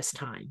the hardest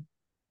time.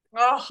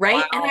 Oh,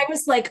 Right. And I wow.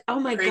 was like, oh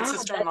my Great God,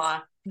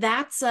 sister-in-law.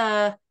 that's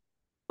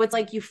what's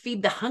like you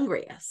feed the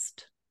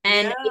hungriest.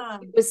 And Yeah.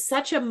 it was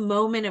such a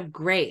moment of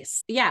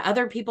grace. Yeah,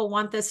 other people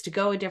want this to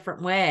go a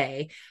different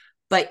way,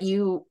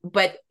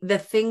 but the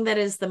thing that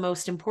is the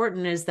most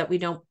important is that we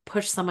don't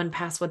push someone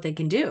past what they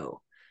can do.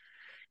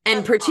 And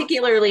That's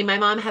particularly awesome. my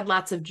mom had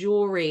lots of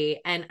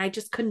jewelry and I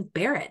just couldn't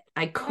bear it.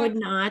 I Mhm. could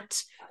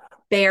not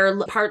bear,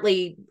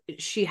 partly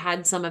she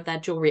had some of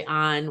that jewelry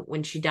on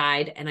when she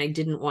died and I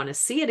didn't want to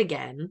see it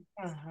again.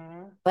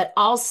 Mhm. But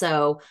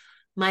also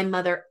my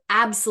mother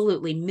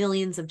absolutely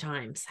millions of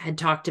times had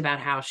talked about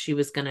how she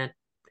was going to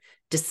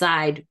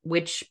decide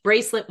which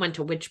bracelet went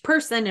to which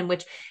person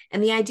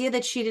and the idea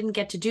that she didn't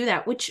get to do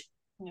that, which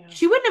Yeah.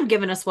 she wouldn't have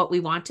given us what we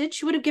wanted.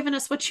 She would have given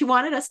us what she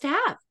wanted us to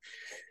have.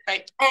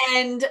 Right.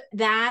 And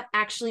that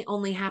actually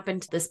only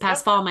happened this past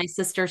Yep. fall. My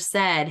sister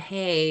said,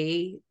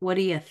 "Hey, what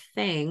do you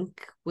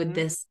think? Would Mhm.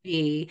 this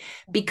be?"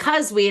 Mhm.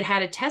 Because we had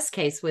had a test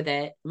case with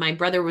it. My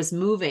brother was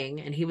moving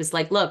and he was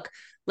like, "Look,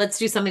 let's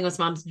do something with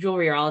mom's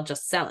jewelry or I'll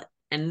just sell it."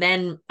 And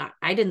then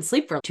I didn't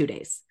sleep for 2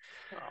 days.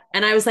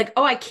 And I Oh. was like,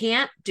 "Oh, I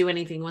can't do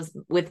anything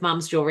with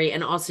mom's jewelry.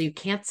 And also, you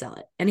can't sell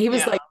it." And he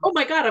was Yeah. like, "Oh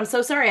my God, I'm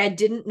so sorry. I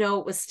didn't know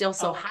it was still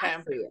so Oh, hot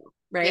okay. for you."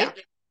 Yeah.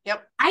 Right.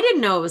 Yep. I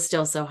didn't know it was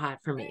still so hot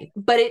for me,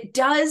 but it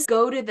does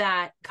go to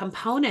that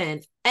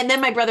component. And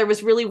then my brother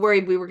was really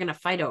worried we were going to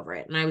fight over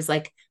it. And I was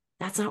like,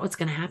 that's not what's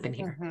going to happen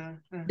here.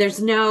 Mhm. There's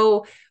Mhm.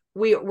 no,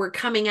 we're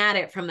coming at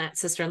it from that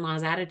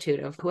sister-in-law's attitude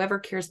of whoever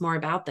cares more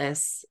about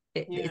this,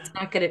 it's Yeah.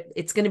 not going to,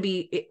 it's going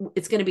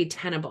to be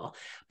tenable.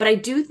 But I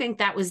do think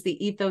that was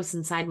the ethos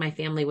inside my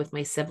family with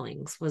my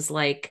siblings was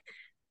like,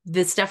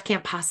 this stuff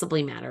can't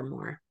possibly matter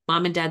more.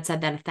 Mom and dad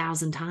said that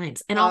 1,000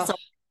 times. And Oh, also,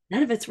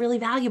 none of it's really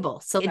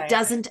valuable. So it right.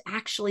 doesn't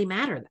actually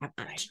matter that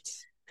much. Right.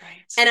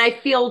 Right. And I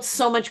feel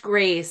so much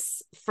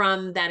grace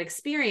from that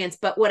experience.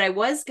 But what I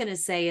was going to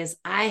say is,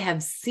 I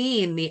have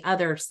seen the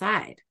other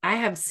side. I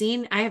have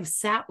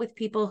sat with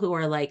people who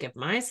are like, if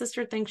my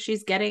sister thinks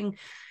she's getting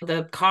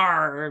the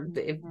car,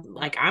 if, Mhm.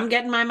 like I'm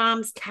getting my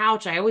mom's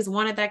couch, I always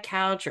wanted that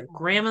couch, or Mhm.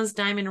 grandma's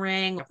diamond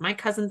ring, if my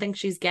cousin thinks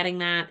she's getting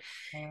that.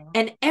 Mhm.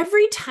 And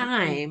every Mhm.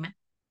 time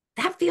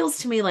that feels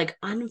to me like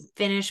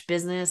unfinished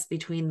business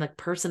between the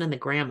person and the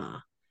grandma.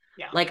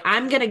 Yeah. Like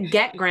I'm going to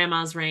get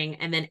grandma's ring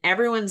and then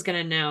everyone's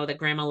going to know that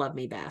grandma loved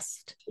me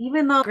best.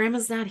 Even though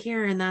grandma's not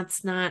here and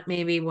that's not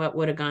maybe what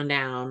would have gone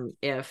down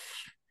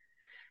if.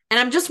 And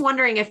I'm just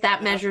wondering if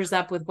that Yep. measures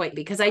up with what,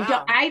 because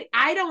Wow.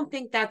 I don't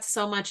think that's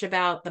so much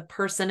about the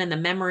person and the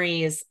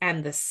memories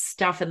and the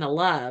stuff and the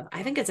love.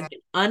 I think it's Mhm. an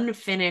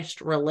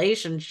unfinished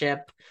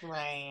relationship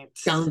Right.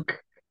 gunk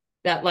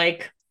that,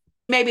 like,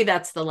 maybe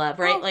that's the love,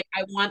 right? Oh, Like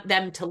I want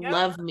them to yep.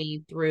 love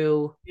me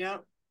through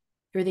Yep.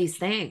 these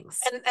things.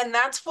 And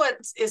that's what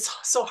is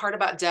so hard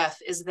about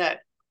death is that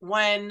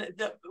when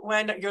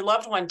your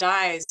loved one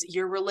dies,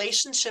 your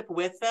relationship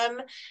with them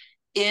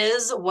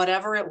is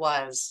whatever it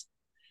was,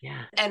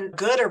 Yeah. and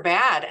good or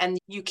bad, and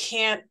you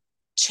can't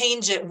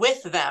change it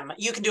with them.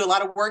 You can do a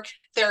lot of work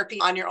therapy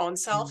on your own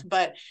self,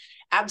 but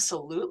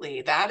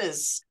absolutely that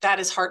is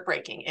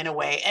heartbreaking in a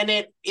way, and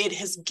it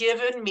has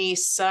given me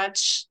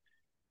such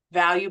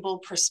valuable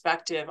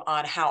perspective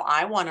on how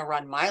I want to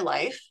run my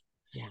life,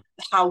 Yeah.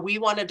 how we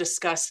want to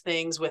discuss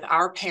things with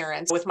our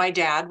parents, with my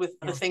dad, with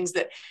the Yeah. things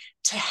that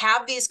to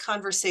have these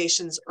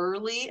conversations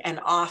early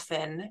and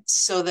often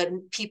so that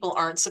people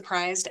aren't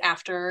surprised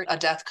after a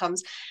death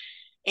comes.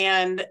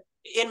 And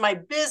in my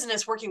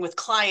business, working with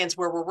clients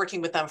where we're working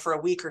with them for a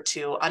week or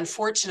two,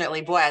 unfortunately,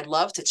 boy, I'd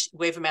love to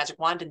wave a magic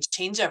wand and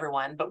change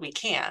everyone, but we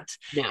can't.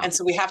 No. And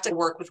so we have to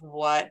work with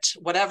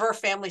whatever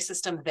family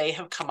system they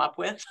have come up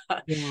with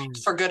Yeah.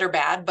 for good or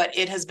bad. But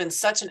it has been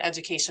such an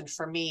education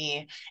for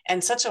me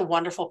and such a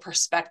wonderful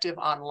perspective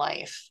on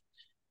life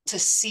to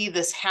see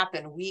this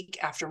happen week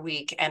after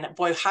week. And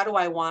boy, how do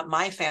I want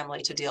my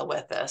family to deal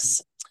with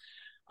this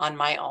on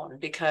my own?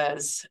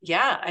 Because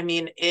yeah, I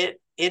mean, it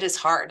is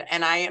hard.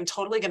 And I am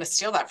totally going to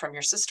steal that from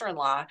your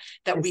sister-in-law,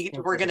 that It's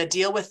we're going to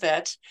deal with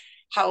it.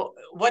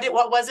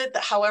 What was it?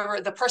 However,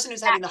 the person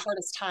who's having the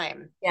hardest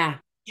time. yeah.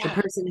 The Yeah,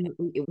 person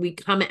we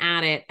come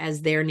at it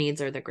as their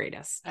needs are the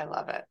greatest. I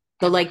love it.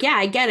 So I love like, yeah,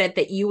 I get it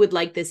that you would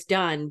like this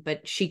done,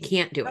 but she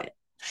can't do it. it.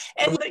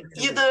 So And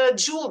the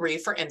jewelry,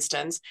 for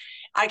instance,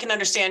 I can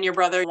understand your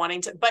brother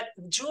wanting to, but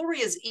jewelry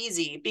is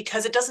easy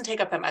because it doesn't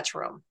take up that much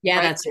room, yeah,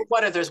 right? that's So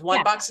what are there's one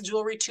yeah. box of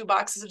jewelry, two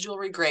boxes of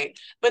jewelry, great.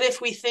 But if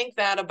we think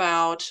that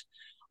about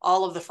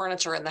all of the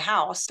furniture in the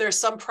house, there's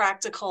some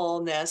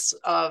practicalness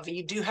of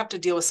you do have to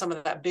deal with some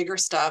of that bigger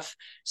stuff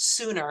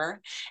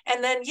sooner.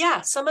 And then,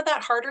 yeah, some of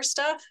that harder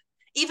stuff,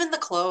 even the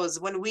clothes,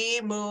 when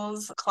we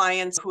move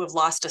clients who have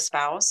lost a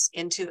spouse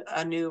into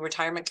a new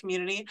retirement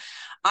community,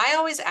 I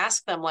always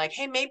ask them, like,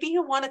 hey, maybe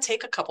you want to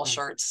take a couple Yeah.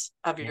 shirts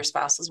of Yeah. your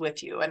spouses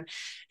with you. And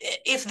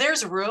if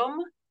there's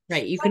room,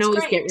 Right. You can that's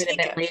always get great. rid of Take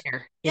it it.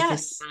 later if it's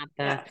Yes. not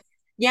the, Yeah. yeah.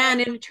 Yeah.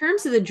 And in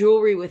terms of the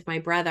jewelry with my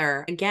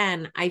brother,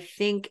 again, I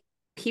think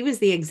he was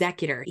the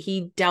executor.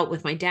 He dealt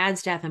with my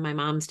dad's death and my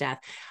mom's death.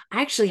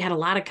 I actually had a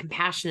lot of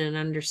compassion and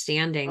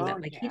understanding Oh,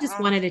 that, like, he just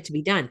yeah. wanted it to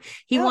be done.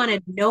 He Yep.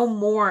 wanted no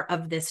more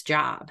of this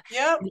job.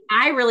 Yep. And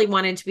I really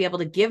wanted to be able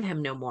to give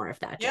him no more of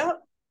that job. Yep.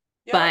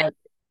 Yep. But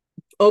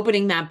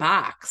opening that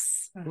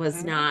box was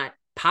Mm-hmm. not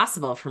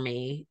possible for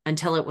me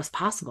until it was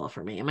possible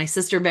for me. And my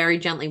sister very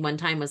gently one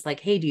time was like,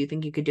 hey, do you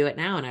think you could do it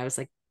now? And I was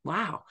like,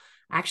 wow,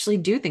 I actually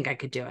do think I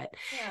could do it.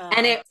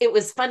 And it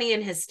was funny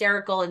and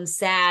hysterical and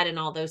sad and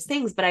all those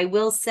things. But I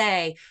will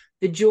say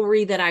the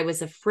jewelry that I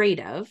was afraid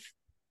of,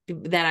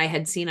 that I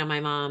had seen on my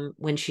mom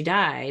when she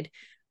died,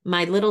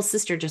 my little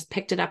sister just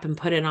picked it up and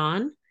put it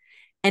on.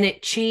 And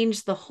it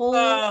changed the whole,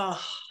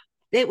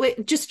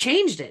 it just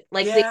changed it.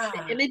 Like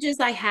the images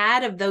I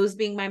had of those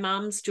being my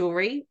mom's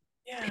jewelry,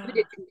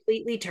 pivoted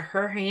completely to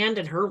her hand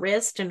and her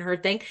wrist and her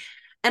thing.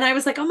 And I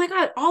was like, oh my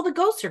God, all the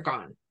ghosts are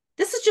gone.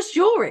 This is just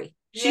jewelry.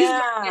 She's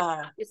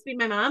used to be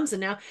my mom's.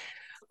 And now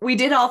we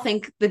did all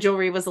think the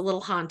jewelry was a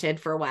little haunted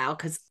for a while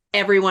because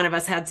every one of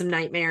us had some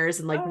nightmares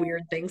and like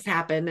weird things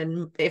happen.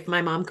 And if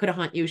my mom could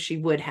haunt you, she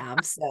would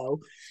have.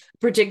 So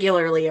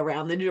particularly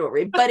around the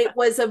jewelry, but it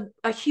was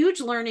a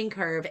huge learning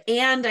curve.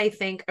 And I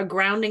think a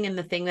grounding in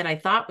the thing that I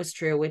thought was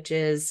true, which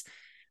is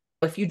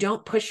if you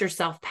don't push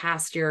yourself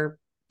past your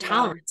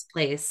tolerance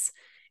place,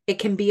 it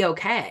can be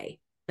okay.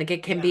 Like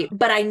it can be,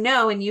 but I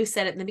know, and you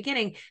said it in the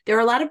beginning, there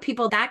are a lot of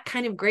people that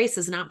kind of grace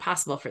is not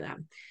possible for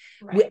them.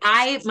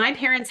 My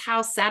parents'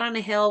 house sat on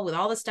a hill with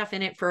all the stuff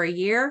in it for a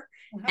year,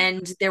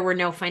 and there were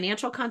no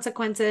financial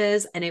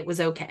consequences, and it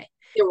was okay.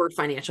 There were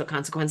financial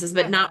consequences,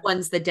 but not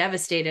ones that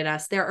devastated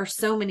us. There are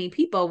so many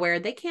people where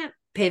they can't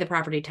pay the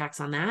property tax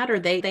on that, or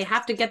they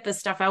have to get the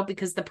stuff out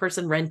because the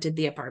person rented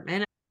the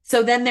apartment.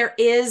 So then there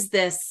is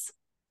this,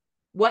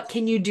 what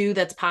can you do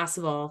that's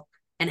possible,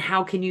 and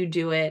how can you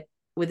do it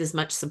with as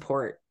much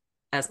support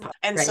as possible?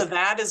 And so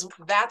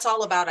that's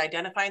all about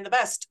identifying the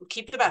best,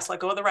 keep the best, let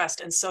go of the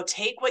rest. And so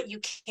take what you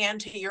can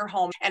to your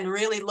home and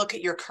really look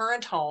at your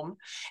current home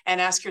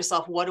and ask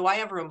yourself, what do I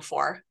have room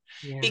for?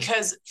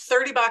 Because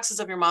 30 boxes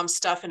of your mom's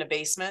stuff in a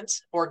basement,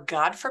 or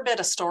God forbid,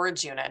 a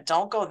storage unit,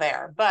 don't go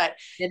there. But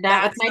did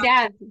that with my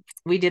dad.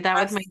 We did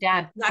that with my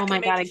dad. Oh my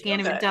God, I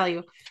can't even tell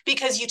you.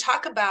 Because you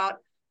talk about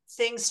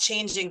things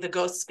changing, the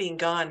ghosts being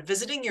gone,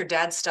 visiting your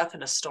dad's stuff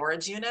in a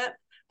storage unit.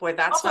 Boy,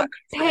 that's not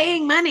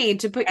paying money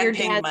to put your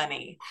dad's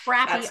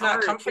crappy that's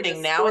not comforting.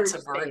 Now it's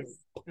a burden.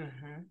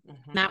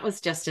 That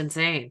was just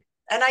insane.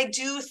 And I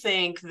do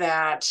think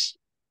that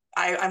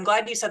I'm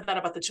glad you said that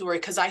about the jewelry,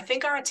 because I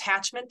think our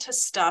attachment to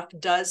stuff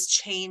does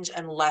change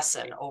and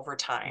lessen over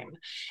time.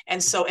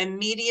 And so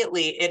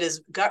immediately it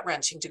is gut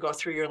wrenching to go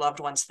through your loved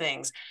one's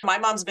things. My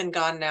mom's been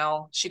gone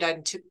now. She died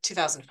in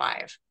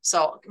 2005.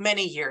 So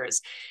many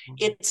years.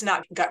 It's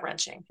not gut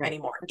wrenching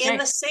anymore. In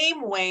the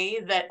same way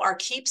that our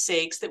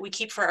keepsakes that we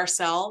keep for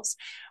ourselves,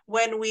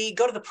 when we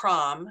go to the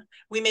prom,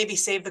 we maybe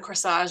save the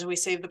corsage, we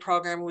save the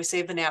program, we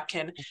save the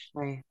napkin.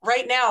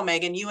 Right now,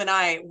 Megan, you and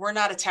we're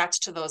not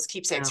attached to those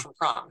keepsakes from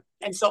prom.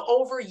 And so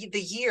over the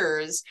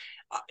years,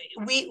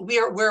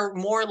 we're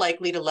more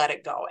likely to let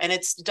it go, and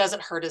it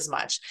doesn't hurt as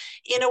much,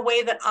 in a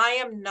way that I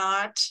am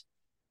not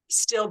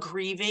still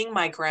grieving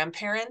my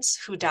grandparents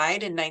who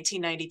died in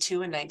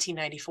 1992 and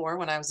 1994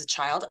 when I was a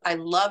child. I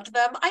loved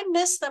them. I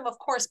miss them, of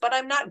course, but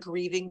I'm not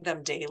grieving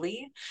them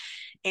daily.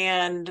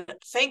 And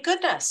thank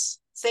goodness.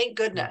 Thank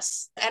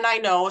goodness. And I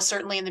know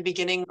certainly in the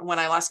beginning, when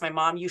I lost my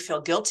mom, you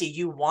feel guilty.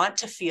 You want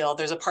to feel,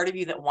 there's a part of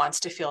you that wants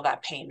to feel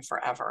that pain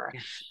forever.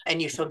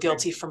 And you feel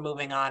guilty for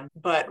moving on.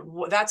 But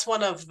that's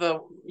one of the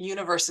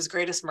universe's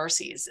greatest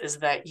mercies, is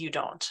that you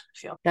don't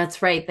feel.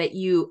 That's right. That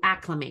you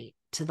acclimate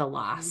to the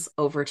loss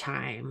over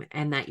time,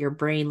 and that your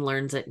brain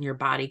learns it and your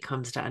body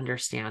comes to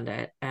understand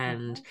it.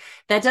 And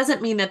that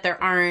doesn't mean that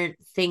there aren't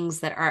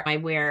things that are, I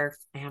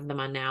have them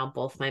on now,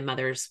 both my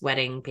mother's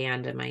wedding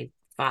band and my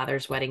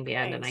father's wedding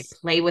band, and I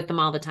play with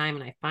them all the time,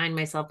 and I find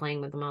myself playing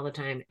with them all the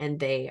time, and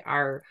they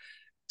are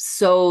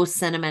so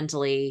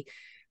sentimentally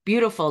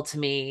beautiful to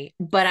me.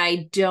 But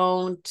I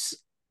don't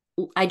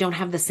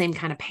have the same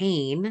kind of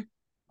pain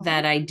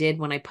that I did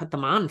when I put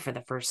them on for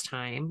the first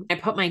time. I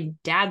put my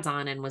dad's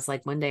on and was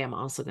like, one day I'm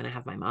also going to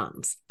have my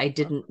mom's. I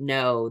didn't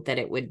know that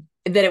it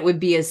would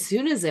be as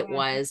soon as it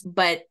was,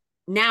 but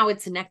now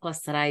it's a necklace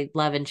that I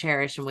love and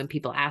cherish. And when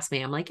people ask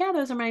me, I'm like, yeah,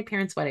 those are my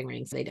parents' wedding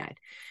rings. They died.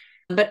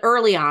 But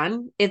early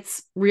on,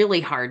 it's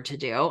really hard to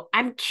do.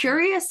 I'm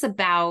curious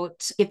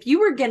about if you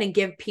were going to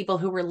give people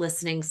who were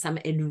listening some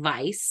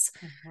advice,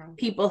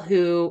 people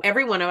who,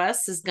 every one of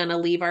us is going to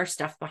leave our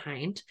stuff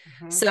behind.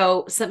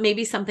 So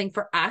maybe something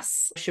for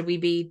us. Should we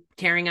be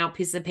tearing out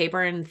pieces of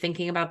paper and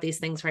thinking about these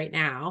things right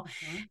now?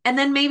 And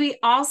then maybe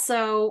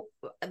also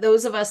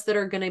those of us that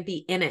are going to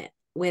be in it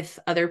with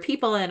other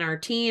people and our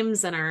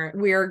teams, and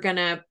we're going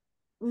to,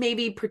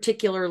 maybe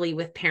particularly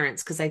with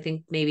parents, because I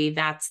think maybe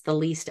that's the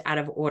least out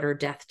of order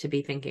death to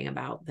be thinking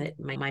about, that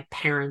my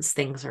parents'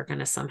 things are going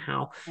to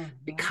somehow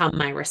become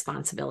my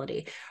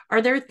responsibility.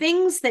 Are there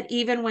things that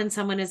even when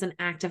someone isn't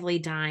actively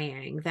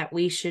dying that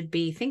we should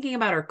be thinking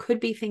about, or could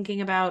be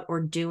thinking about,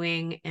 or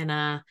doing in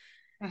a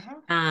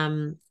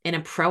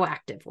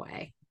proactive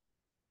way?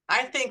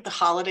 I think the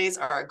holidays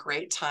are a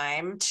great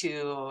time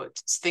to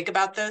think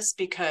about this,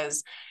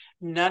 because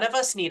none of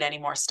us need any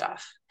more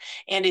stuff.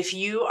 And if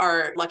you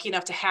are lucky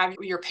enough to have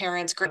your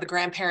parents, the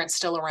grandparents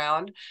still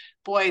around,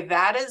 boy,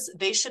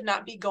 they should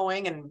not be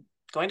going and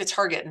going to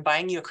Target and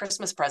buying you a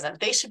Christmas present,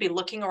 they should be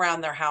looking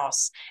around their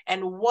house.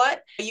 And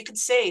what you could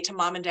say to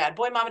mom and dad,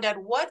 boy, mom and dad,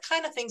 what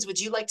kind of things would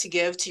you like to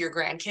give to your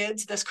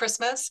grandkids this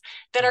Christmas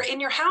that are in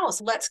your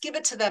house? Let's give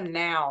it to them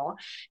now,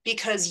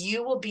 because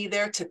you will be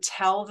there to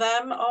tell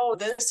them, oh,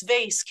 this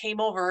vase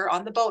came over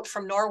on the boat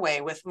from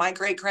Norway with my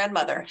great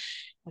grandmother.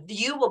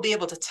 You will be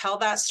able to tell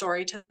that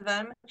story to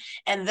them.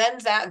 And then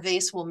that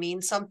vase will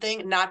mean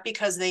something, not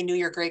because they knew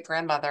your great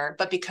grandmother,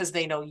 but because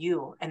they know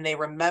you and they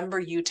remember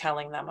you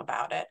telling them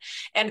about it.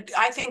 And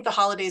I think the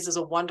holidays is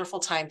a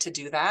wonderful time to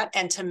do that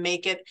and to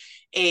make it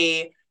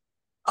a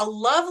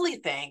lovely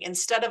thing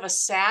instead of a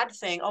sad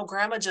thing. Oh,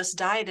 grandma just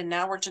died and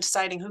now we're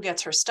deciding who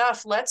gets her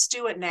stuff. Let's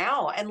do it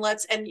now. And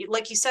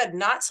like you said,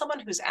 not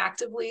someone who's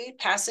actively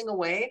passing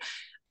away,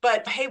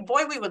 but hey,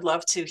 boy, we would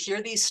love to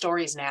hear these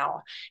stories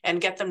now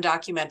and get them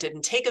documented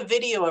and take a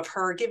video of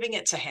her giving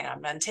it to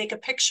him and take a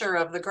picture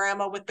of the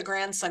grandma with the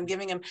grandson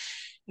giving him.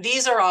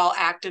 These are all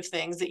active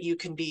things that you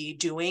can be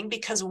doing,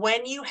 because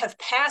when you have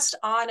passed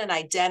on and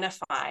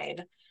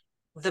identified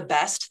the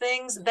best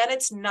things, then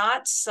it's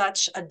not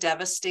such a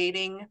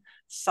devastating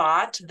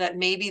thought that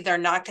maybe they're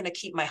not going to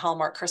keep my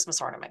Hallmark Christmas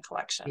ornament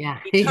collection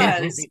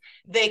because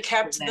they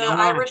kept the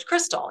Irish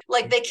crystal.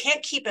 Like, they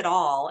can't keep it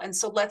all. And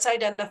so let's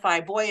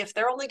identify, boy, if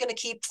they're only going to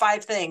keep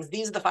 5 things,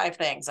 these are the 5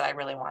 things I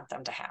really want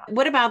them to have.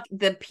 What about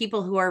the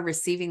people who are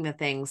receiving the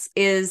things?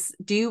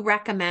 Do you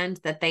recommend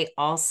that they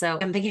also,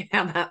 I'm thinking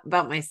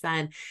about my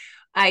son.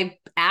 I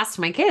asked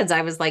my kids,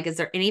 I was like, is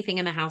there anything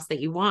in the house that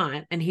you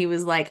want? And he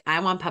was like, I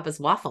want Papa's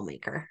waffle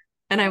maker.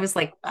 And I was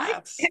like,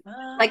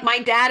 like, my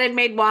dad had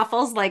made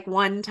waffles like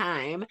one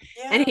time,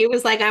 and he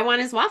was like, I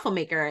want his waffle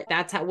maker.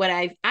 That's I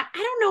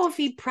don't know if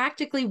he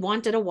practically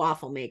wanted a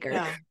waffle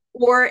maker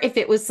or if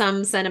it was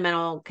some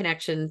sentimental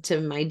connection to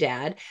my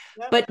dad.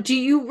 But do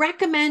you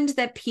recommend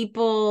that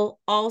people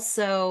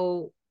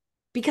also,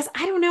 because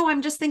I don't know,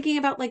 I'm just thinking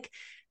about like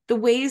the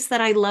ways that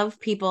I love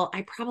people.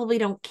 I probably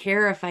don't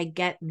care if I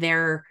get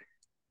their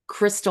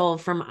crystal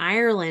from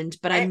Ireland,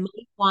 but I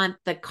might want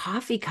the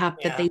coffee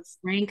cup that they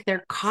drank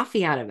their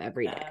coffee out of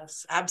every day.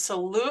 Yes,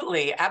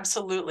 absolutely.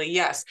 Absolutely.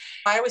 Yes.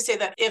 I always say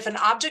that if an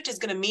object is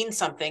going to mean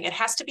something, it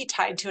has to be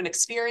tied to an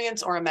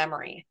experience or a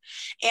memory.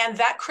 And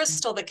that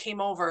crystal that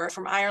came over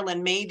from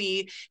Ireland,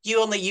 maybe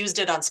you only used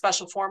it on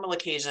special formal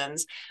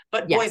occasions,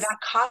 but boy, that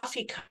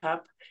coffee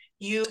cup,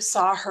 you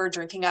saw her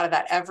drinking out of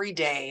that every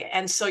day.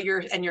 And so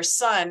your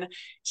son,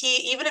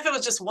 even if it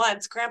was just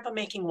once, grandpa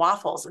making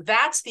waffles,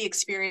 that's the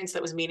experience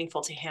that was meaningful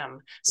to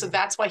him. So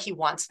that's why he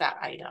wants that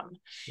item.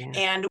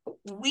 And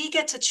we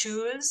get to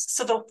choose.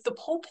 So the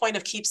whole point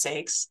of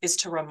keepsakes is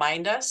to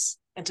remind us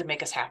and to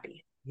make us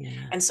happy.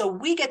 And so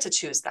we get to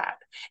choose that.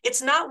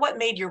 It's not what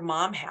made your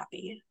mom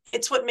happy.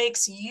 It's what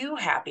makes you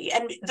happy.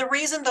 And the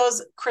reason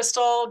those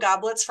crystal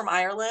goblets from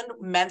Ireland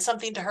meant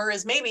something to her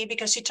is maybe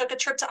because she took a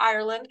trip to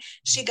Ireland.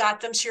 She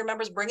got them. She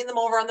remembers bringing them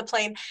over on the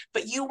plane,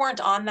 but you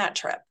weren't on that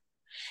trip.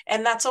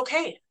 And that's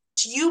okay.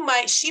 She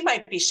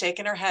might be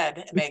shaking her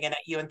head, Megan, at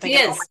you and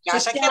thinking, oh my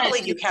gosh, I can't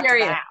believe you kept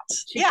that.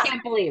 She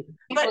can't believe.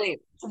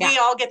 We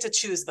all get to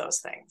choose those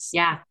things.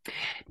 Yeah.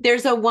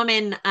 There's a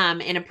woman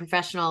in a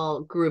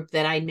professional group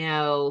that I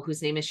know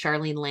whose name is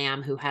Charlene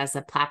Lamb, who has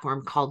a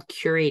platform called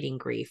Curating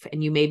Grief.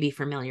 And you may be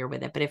familiar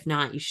with it, but if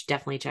not, you should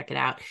definitely check it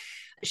out.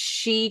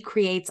 She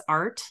creates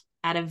art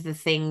out of the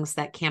things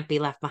that can't be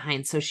left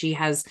behind. So she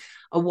has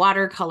a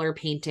watercolor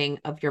painting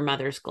of your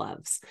mother's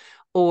gloves,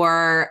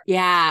 or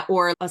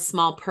a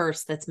small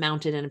purse that's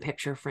mounted in a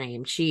picture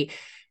frame.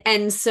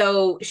 And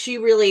so she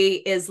really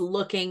is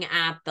looking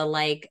at the,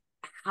 like,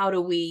 how do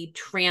we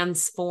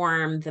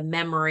transform the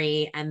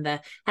memory and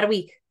how do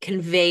we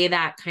convey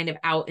that kind of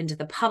out into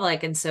the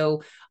public? And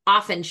so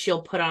often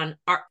she'll put on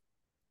art,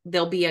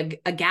 there'll be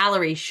a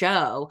gallery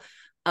show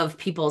of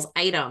people's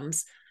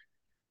items,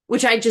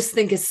 which I just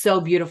think is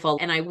so beautiful.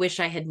 And I wish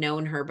I had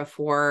known her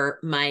before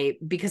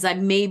because I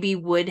maybe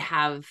would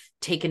have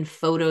taken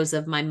photos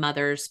of my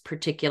mother's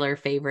particular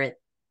favorite,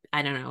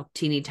 I don't know,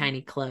 teeny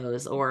tiny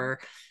clothes, or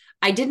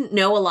I didn't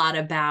know a lot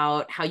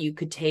about how you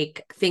could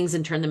take things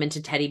and turn them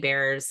into teddy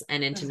bears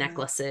and into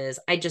necklaces.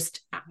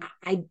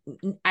 I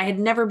had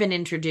never been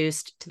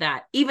introduced to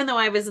that, even though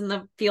I was in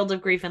the field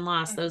of grief and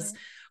loss. Those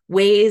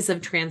ways of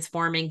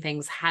transforming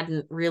things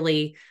hadn't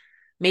really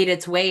made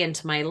its way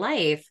into my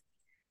life.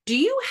 Do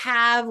you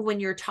have, when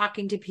you're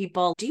talking to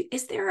people,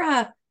 is there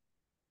a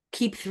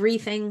keep 3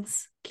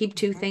 things, keep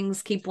 2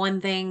 things, keep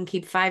 1 thing,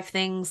 keep 5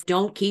 things,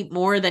 don't keep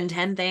more than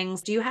 10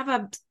 things? Do you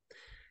have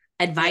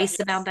advice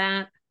about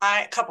that?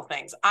 A couple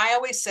things. I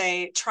always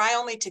say, try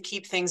only to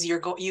keep things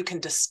you can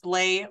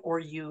display or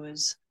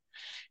use.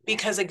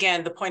 Because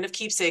again, the point of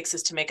keepsakes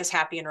is to make us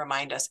happy and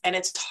remind us. And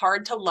it's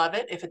hard to love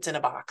it if it's in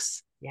a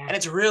box. And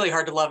it's really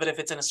hard to love it if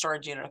it's in a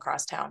storage unit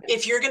across town.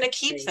 If you're going to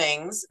keep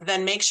things,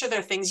 then make sure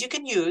they're things you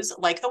can use,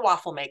 like the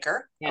waffle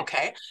maker,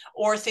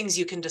 or things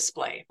you can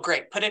display.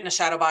 Great. Put it in a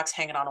shadow box,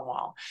 hang it on a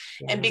wall.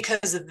 And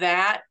because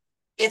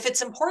if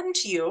it's important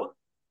to you,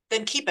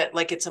 then keep it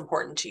like it's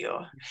important to you,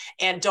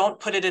 and don't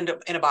put it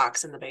in a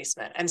box in the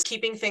basement, and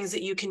keeping things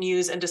that you can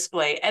use and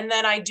display. And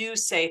then I do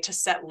say to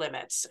set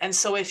limits. And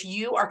so if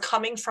you are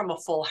coming from a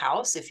full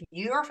house, if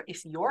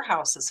your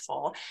house is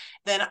full,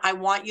 then I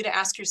want you to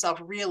ask yourself,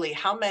 really,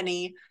 how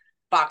many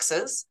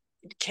boxes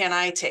can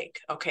I take?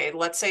 Okay,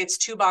 let's say it's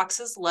 2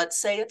 boxes. Let's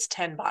say it's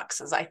 10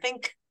 boxes. I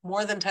think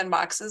more than 10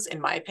 boxes,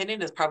 in my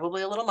opinion, is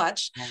probably a little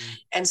much.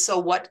 And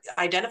so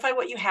identify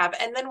what you have.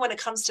 And then when it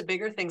comes to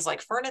bigger things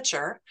like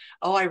furniture,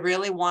 oh, I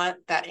really want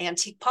that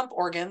antique pump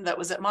organ that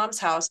was at mom's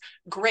house.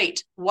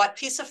 Great. What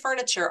piece of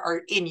furniture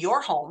are in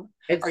your home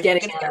are you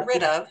going to get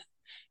rid of?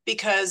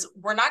 Because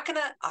we're not going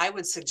to, I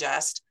would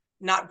suggest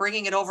not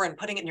bringing it over and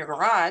putting it in your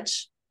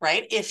garage,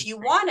 right? If you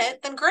want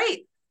it, then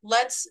great.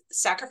 Let's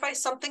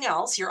sacrifice something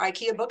else, your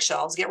IKEA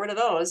bookshelves, get rid of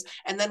those,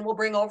 and then we'll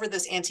bring over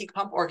this antique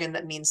pump organ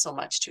that means so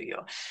much to you.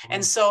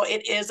 And so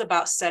it is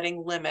about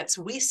setting limits.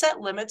 We set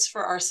limits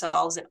for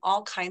ourselves in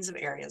all kinds of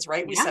areas,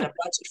 right? We set a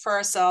budget for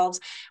ourselves.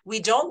 We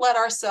don't let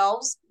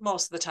ourselves,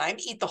 most of the time,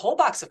 eat the whole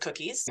box of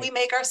cookies. We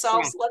make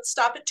ourselves, let's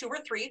stop at 2 or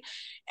 3.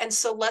 And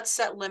so let's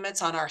set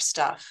limits on our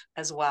stuff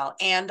as well,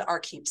 and our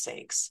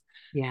keepsakes.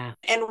 Yeah.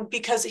 And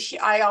because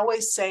I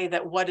always say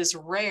that what is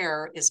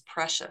rare is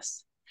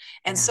precious.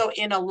 And so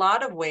in a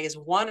lot of ways,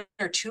 1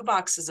 or 2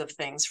 boxes of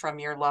things from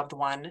your loved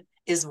one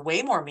is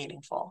way more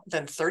meaningful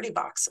than 30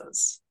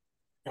 boxes.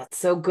 That's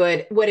so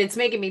good. What it's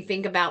making me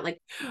think about, like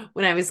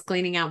when I was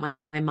cleaning out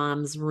my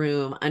mom's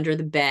room, under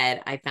the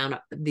bed, I found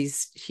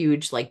these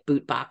huge like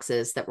boot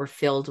boxes that were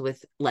filled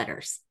with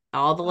letters,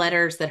 all the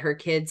letters that her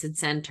kids had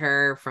sent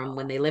her from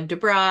when they lived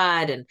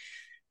abroad, and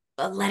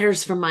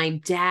letters from my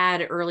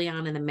dad early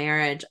on in the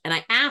marriage. And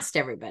I asked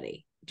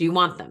everybody, do you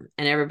want them?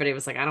 And everybody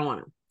was like, I don't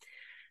want them.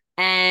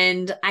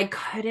 And I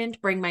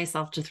couldn't bring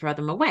myself to throw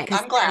them away.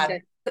 I'm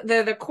glad.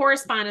 They're the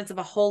correspondence of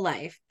a whole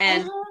life.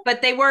 And, but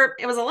it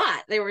was a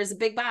lot. It was a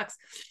big box.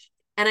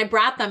 And I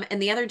brought them.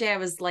 And the other day I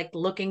was like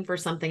looking for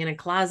something in a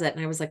closet,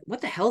 and I was like,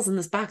 what the hell's in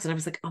this box? And I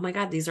was like, oh my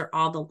God, these are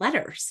all the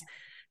letters.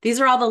 These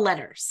are all the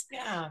letters.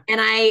 Yeah. And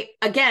I,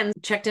 again,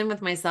 checked in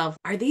with myself.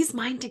 Are these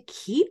mine to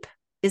keep?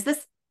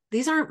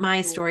 These aren't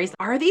my stories.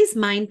 Are these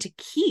mine to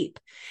keep?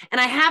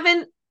 And I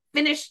haven't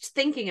finished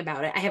thinking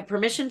about it. I have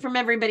permission from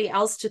everybody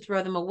else to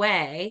throw them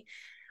away.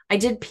 I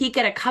did peek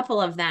at a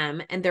couple of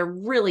them, and they're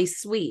really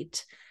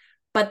sweet,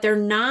 but they're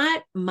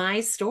not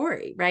my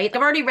story, right? I've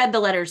already read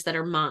the letters that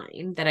are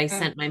mine that I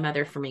sent my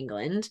mother from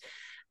England.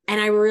 And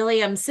I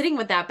really am sitting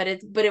with that.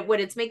 But what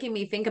it's making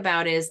me think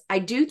about is, I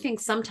do think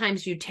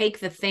sometimes you take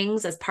the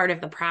things as part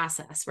of the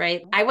process,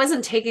 right? I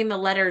wasn't taking the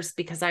letters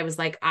because I was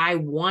like, I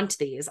want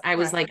these. I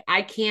was like,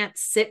 I can't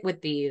sit with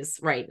these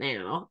right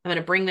now. I'm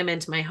going to bring them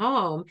into my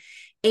home.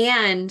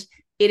 And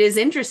it is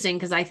interesting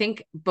because I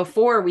think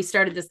before we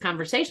started this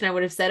conversation, I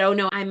would have said, oh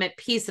no, I'm at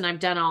peace and I've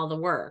done all the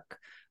work.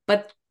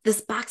 But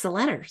this box of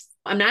letters,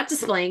 I'm not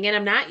displaying it.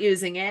 I'm not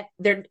using it.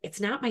 It's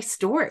not my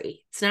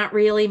story. They're not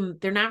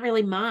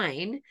really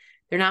mine.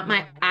 They're not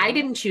my, I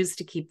didn't choose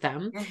to keep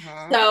them.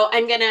 So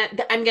I'm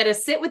going to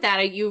sit with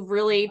that. You've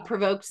really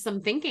provoked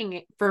some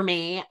thinking for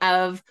me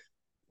of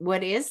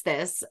what is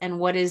this and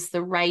what is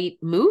the right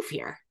move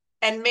here?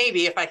 And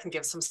maybe if I can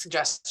give some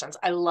suggestions,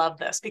 I love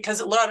this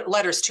because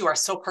letters too are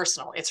so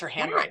personal. It's her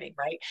handwriting,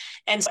 right?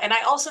 And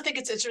I also think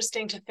it's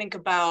interesting to think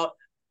about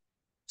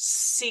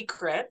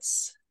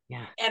secrets.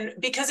 Yeah. And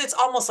because it's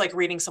almost like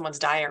reading someone's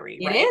diary,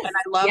 right? And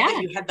I love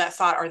that you had that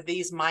thought, are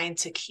these mine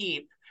to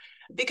keep?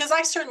 Because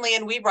I certainly,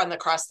 and we run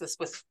across this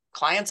with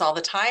clients all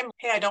the time.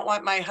 Hey, I don't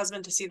want my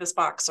husband to see this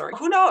box, or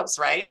who knows,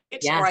 right?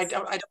 Or I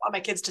don't want my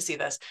kids to see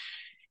this.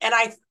 And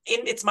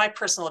it's my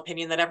personal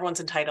opinion that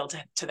everyone's entitled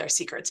to their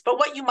secrets. But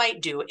what you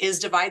might do is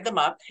divide them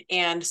up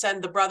and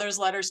send the brothers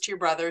letters to your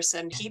brothers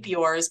and keep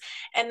yours.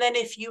 And then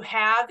if you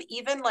have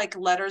even like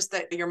letters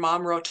that your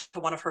mom wrote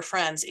to one of her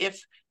friends,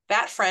 if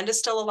that friend is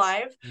still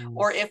alive,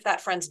 or if that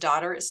friend's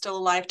daughter is still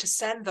alive, to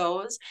send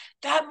those,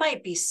 that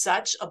might be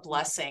such a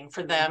blessing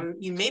for them.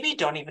 You maybe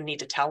don't even need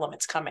to tell them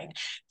it's coming.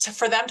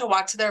 For them to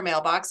walk to their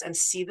mailbox and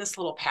see this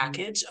little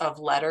package of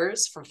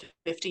letters from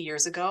 50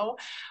 years ago.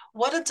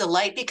 What a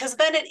delight, because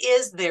then it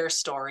is their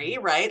story,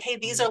 right? Hey,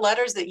 these are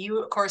letters that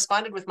you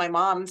corresponded with my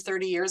mom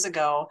 30 years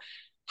ago.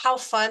 How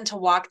fun to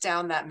walk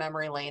down that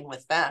memory lane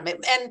with them.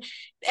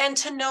 And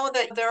to know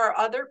that there are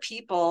other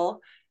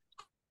people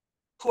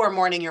who are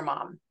mourning your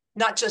mom,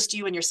 not just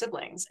you and your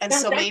siblings. And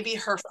so maybe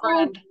her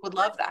friend would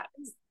love that.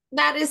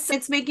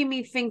 It's making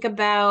me think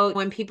about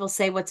when people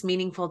say what's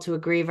meaningful to a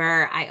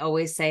griever. I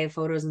always say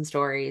photos and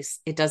stories.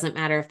 It doesn't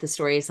matter if the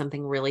story is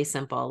something really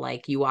simple,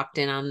 like you walked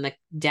in on the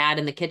dad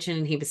in the kitchen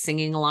and he was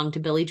singing along to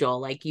Billy Joel.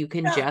 Like you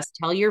can just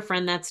tell your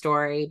friend that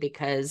story,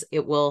 because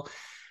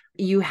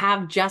you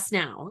have just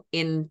now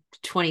in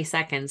 20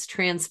 seconds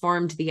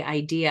transformed the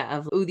idea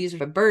of, oh, these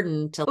are a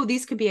burden, to, oh,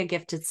 these could be a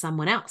gift to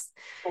someone else.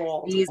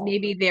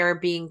 Maybe they're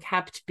being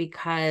kept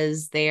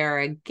because they are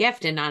a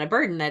gift and not a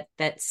burden,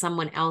 that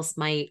someone else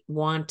might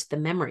want the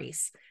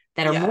memories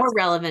that are more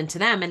relevant to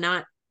them and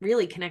not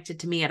really connected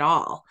to me at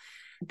all.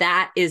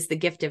 that is the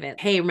gift of it.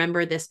 Hey,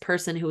 remember this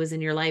person who was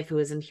in your life who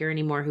isn't here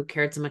anymore, who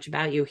cared so much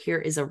about you. Here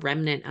is a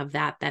remnant of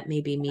that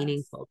may be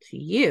meaningful to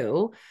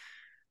you,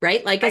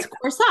 right? Like as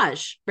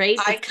corsage, right?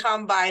 I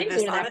come by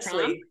this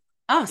honestly.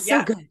 Oh,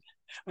 so good.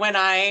 When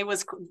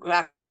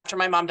after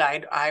my mom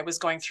died, I was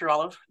going through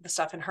all of the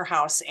stuff in her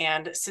house.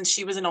 And since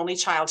she was an only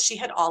child, she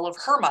had all of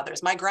her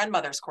mother's, my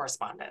grandmother's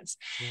correspondence.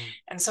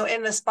 And so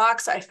in this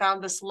box, I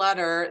found this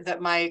letter that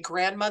my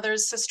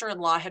grandmother's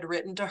sister-in-law had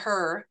written to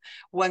her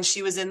when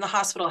she was in the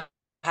hospital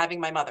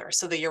having my mother.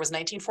 So the year was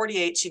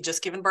 1948. She'd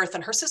just given birth,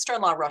 and her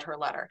sister-in-law wrote her a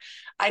letter.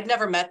 I'd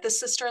never met this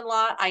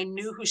sister-in-law. I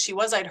knew who she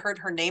was. I'd heard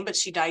her name, but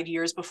she died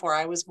years before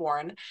I was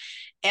born.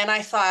 And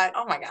I thought,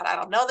 oh my God, I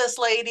don't know this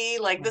lady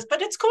like this,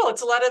 but it's cool.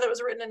 It's a letter that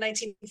was written in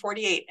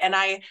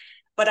 1948.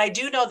 But I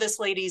do know this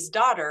lady's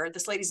daughter.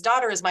 This lady's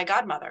daughter is my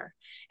godmother.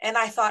 And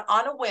I thought,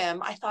 on a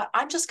whim,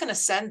 I'm just going to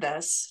send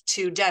this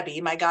to Debbie,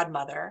 my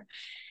godmother.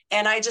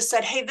 And I just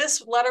said, hey,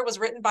 this letter was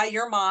written by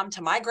your mom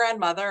to my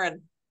grandmother,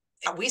 and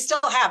we still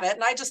have it.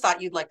 And I just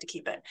thought you'd like to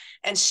keep it.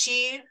 And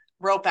she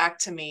wrote back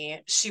to me.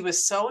 She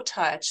was so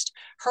touched.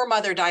 Her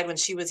mother died when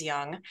she was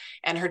young,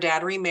 and her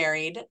dad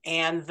remarried,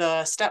 and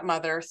the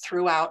stepmother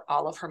threw out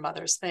all of her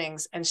mother's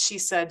things. And she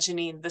said,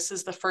 Jeannine, this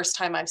is the first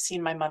time I've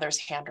seen my mother's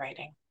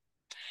handwriting.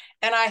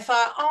 And I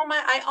thought, oh my,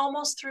 I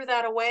almost threw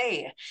that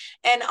away.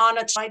 And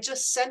I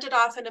just sent it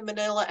off in a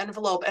manila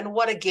envelope, and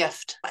what a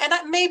gift. And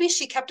maybe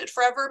she kept it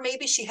forever.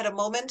 Maybe she had a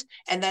moment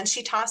and then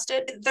she tossed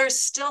it. There's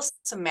still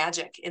some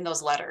magic in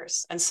those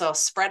letters. And so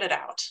spread it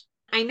out.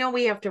 I know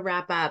we have to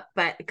wrap up,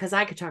 but because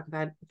I could talk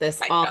about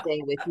this all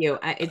day with you.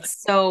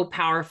 It's so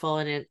powerful,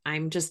 and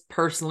I'm just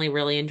personally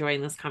really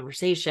enjoying this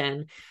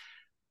conversation.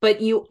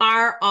 But you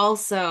are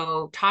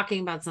also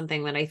talking about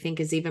something that I think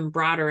is even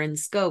broader in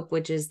scope,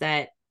 which is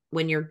that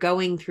when you're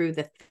going through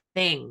the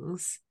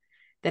things,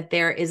 that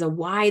there is a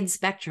wide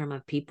spectrum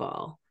of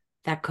people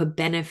that could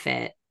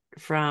benefit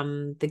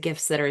from the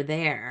gifts that are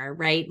there,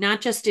 right?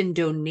 Not just in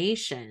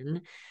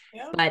donation,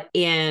 but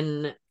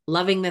in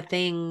loving the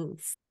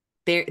things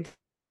there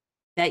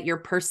that your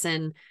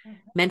person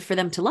meant for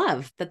them to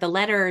love, that the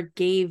letter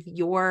gave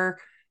your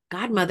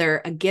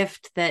godmother a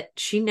gift that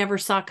she never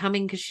saw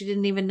coming because she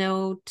didn't even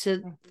know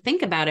to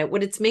think about it.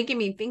 What it's making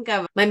me think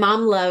of, my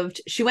mom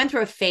she went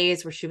through a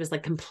phase where she was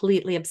like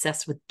completely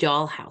obsessed with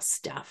dollhouse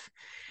stuff.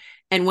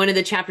 And one of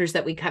the chapters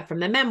that we cut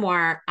from the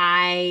memoir,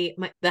 the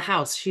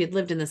house, she had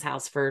lived in this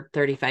house for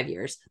 35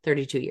 years,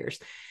 32 years.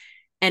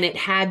 And it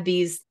had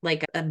these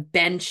like a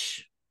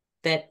bench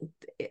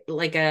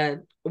like a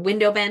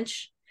window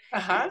bench.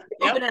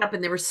 Open it up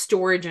and there was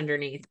storage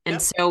underneath. And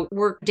so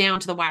we're down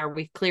to the wire.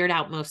 We've cleared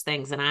out most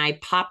things. And I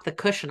pop the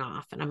cushion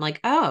off and I'm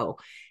like, oh,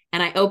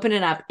 and I open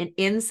it up, and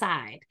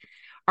inside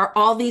are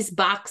all these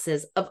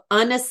boxes of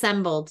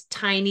unassembled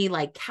tiny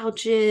like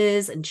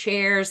couches and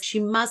chairs. She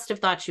must have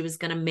thought she was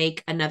going to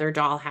make another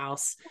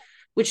dollhouse,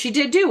 which she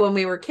did do when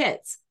we were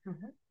kids.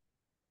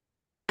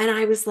 And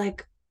I was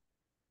like,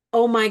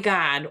 oh my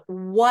God,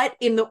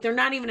 they're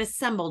not even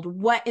assembled.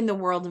 What in the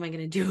world am I going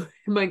to do?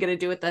 Am I going to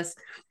do with this?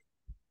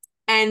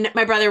 And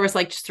my brother was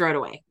like, just throw it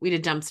away. We had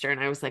a dumpster. And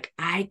I was like,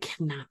 I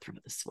cannot throw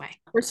this away.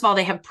 First of all,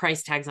 they have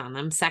price tags on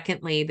them.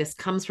 Secondly, this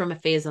comes from a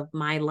phase of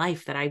my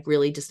life that I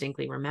really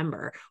distinctly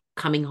remember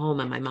coming home,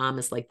 and my mom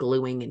is like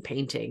gluing and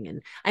painting.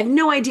 And I have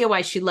no idea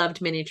why she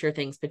loved miniature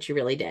things, but she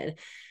really did.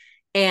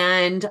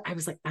 And I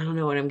was like, I don't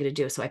know what I'm going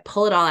to do. So I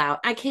pull it all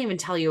out. I can't even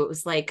tell you. It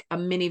was like a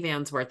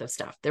minivan's worth of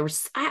stuff.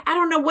 I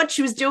don't know what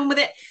she was doing with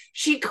it.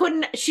 She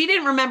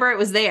didn't remember it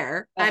was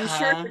there. I'm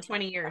sure for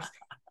 20 years.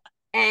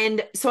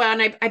 And so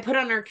I put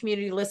on our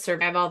community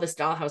listserv, I have all this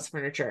dollhouse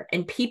furniture,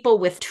 and people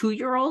with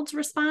 2-year-olds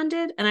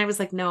responded. And I was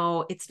like,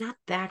 no, it's not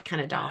that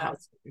kind of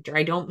dollhouse furniture.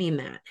 I don't mean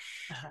that.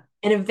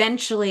 And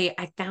eventually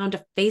I found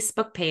a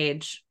Facebook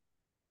page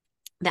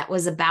that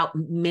was about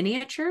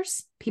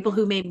miniatures, people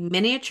who made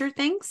miniature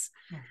things.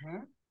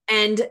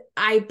 And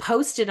I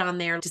posted on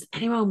there, does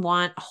anyone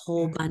want a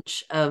whole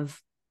bunch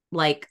of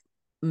like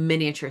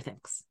miniature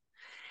things?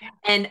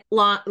 And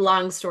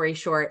long story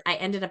short, I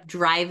ended up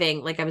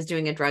driving, like I was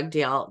doing a drug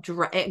deal.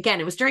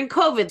 Again, it was during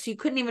COVID, so you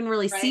couldn't even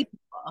really see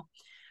people.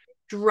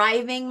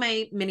 Driving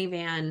my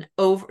minivan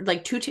over,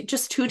 like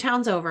just 2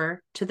 towns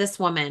over, to this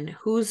woman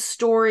whose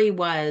story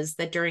was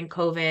that during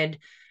COVID,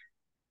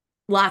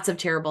 lots of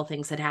terrible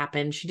things had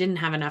happened. She didn't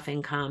have enough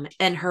income,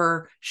 and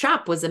her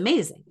shop was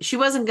amazing. She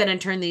wasn't going to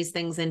turn these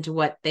things into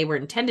what they were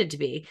intended to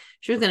be.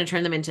 She was going to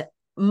turn them into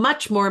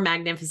much more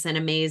magnificent,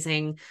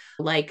 amazing.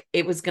 Like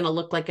it was going to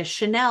look like a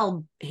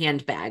Chanel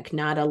handbag,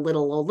 not a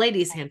little old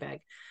lady's handbag.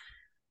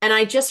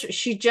 And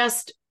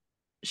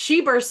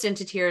she burst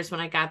into tears when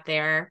I got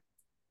there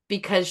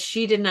because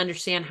she didn't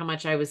understand how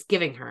much I was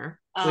giving her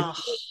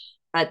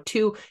with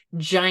 2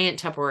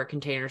 giant Tupperware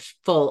containers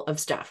full of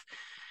stuff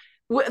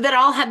that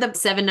all had the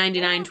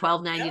 $7.99,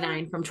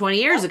 $12.99 from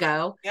 20 years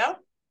ago.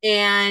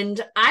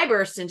 And I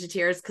burst into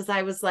tears because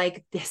I was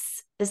like,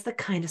 this is the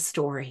kind of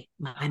story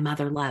my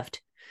mother loved.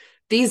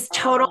 These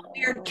total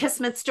weird Oh,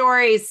 kismet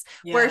stories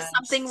where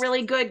something yes.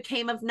 really good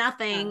came of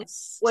nothing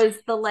Yes. was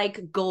the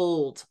like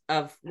gold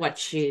of what Yes.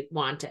 she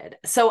wanted.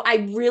 So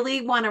I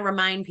really want to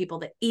remind people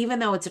that even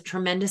though it's a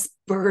tremendous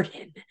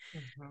burden,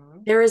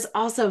 Mhm. there is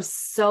also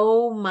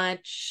so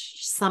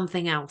much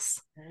something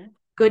else, Mhm.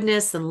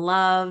 goodness and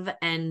love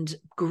and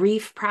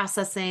grief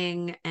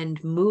processing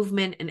and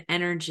movement and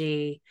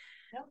energy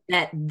Yep.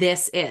 that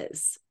this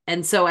is.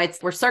 And so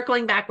we're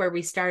circling back where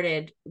we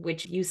started,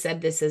 which you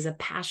said this is a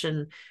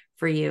passion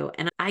for you.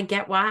 And I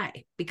get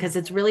why, because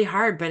it's Mhm. really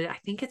hard, but I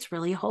think it's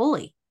really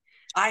holy.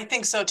 I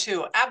think so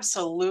too.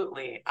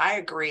 Absolutely. I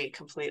agree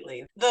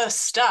completely. The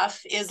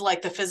stuff is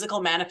like the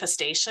physical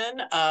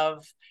manifestation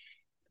of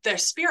their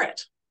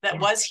spirit that Yeah,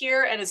 was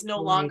here and is no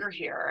totally. longer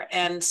here.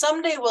 And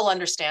someday we'll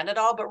understand it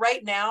all. But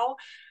right now,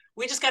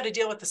 we just got to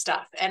deal with the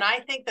stuff. And I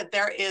think that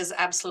there is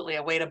absolutely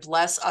a way to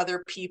bless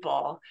other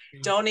people,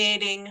 Yeah.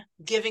 donating,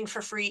 giving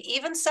for free,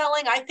 even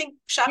selling. I think Yeah.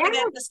 shopping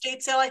at an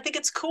estate sale, I think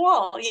it's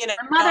cool. My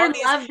mother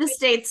These, loved the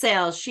state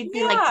sales. She'd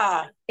be like,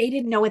 yeah, they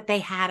didn't know what they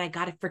had. I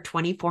got it for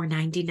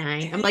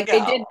 $24.99. I'm there you like, they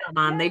did, go.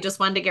 Mom. They Yeah. just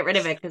wanted to get rid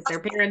of it because their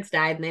parents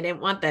died and they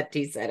didn't want that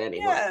tea set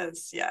anymore.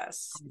 Yes,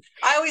 yes.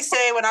 I always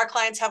say when our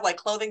clients have like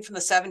clothing from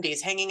the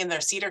 70s hanging in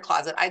their cedar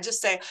closet, I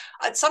just say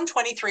some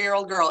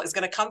 23-year-old girl is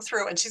going to come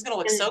through and she's going to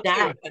look She's so gonna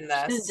die. cute in She's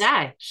gonna this.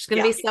 die. She's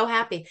gonna Yeah, be so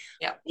happy.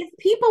 yeah. If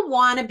people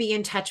want to be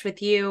in touch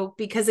with you,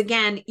 because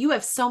again, you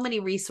have so many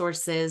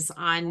resources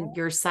on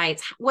your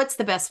sites, what's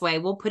the best way?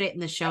 We'll put it in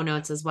the show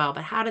notes as well.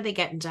 But how do they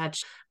get in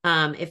touch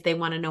if they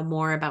want to know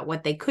more about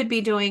what they could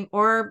be doing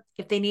or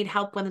if they need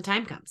help when the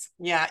time comes?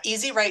 Yeah,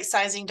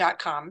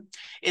 easyrightsizing.com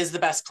is the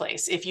best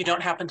place if you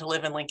don't happen to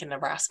live in Lincoln,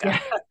 Nebraska.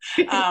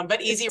 Yeah.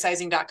 But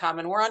easyrightsizing.com.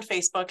 And we're on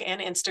Facebook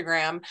and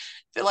Instagram.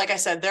 Like I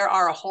said, there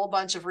are a whole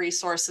bunch of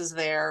resources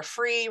there,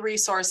 free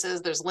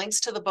resources. There's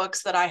links to the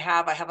books that I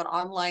have. I have an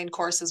online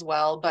course as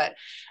well. But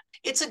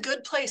it's a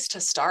good place to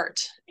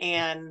start.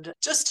 And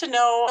just to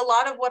know a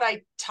lot of what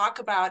I talk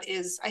about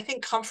is, I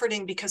think,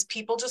 comforting because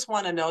people just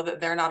want to know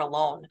that they're not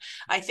alone.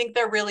 I think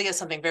there really is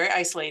something very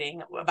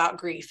isolating about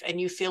grief,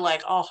 and you feel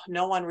like, oh,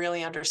 no one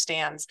really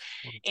understands.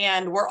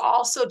 And we're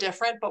all so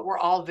different, but we're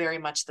all very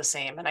much the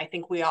same. And I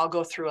think we all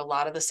go through a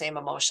lot of the same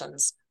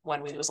emotions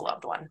when we lose a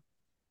loved one.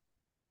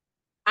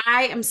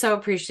 I am so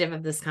appreciative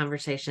of this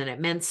conversation. It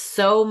meant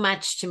so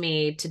much to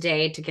me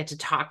today to get to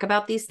talk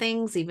about these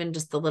things, even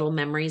just the little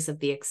memories of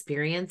the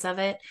experience of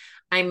it.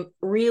 I'm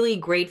really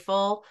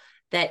grateful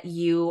that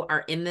you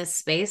are in this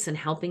space and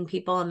helping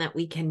people and that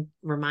we can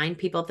remind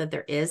people that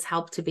there is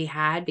help to be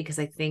had because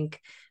I think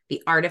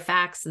the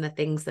artifacts and the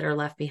things that are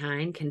left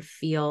behind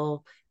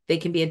they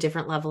can be a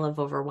different level of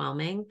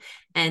overwhelming.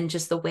 And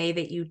just the way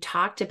that you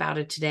talked about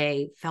it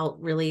today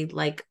felt really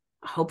like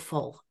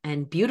hopeful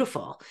and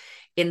beautiful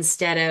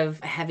instead of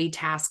a heavy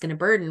task and a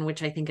burden,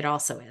 which I think it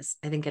also is.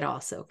 I think it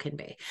also can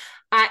be.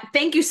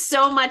 Thank you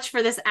so much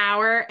for this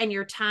hour and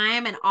your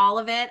time and all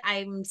of it.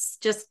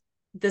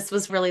 This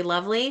was really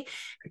lovely.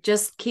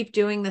 Just keep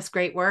doing this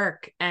great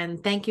work.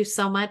 And thank you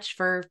so much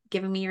for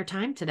giving me your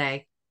time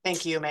today.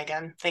 Thank you,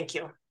 Megan. Thank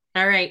you.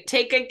 All right.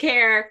 Take good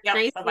care. Yep.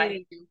 Nice Bye bye.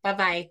 meeting you. Bye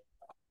bye.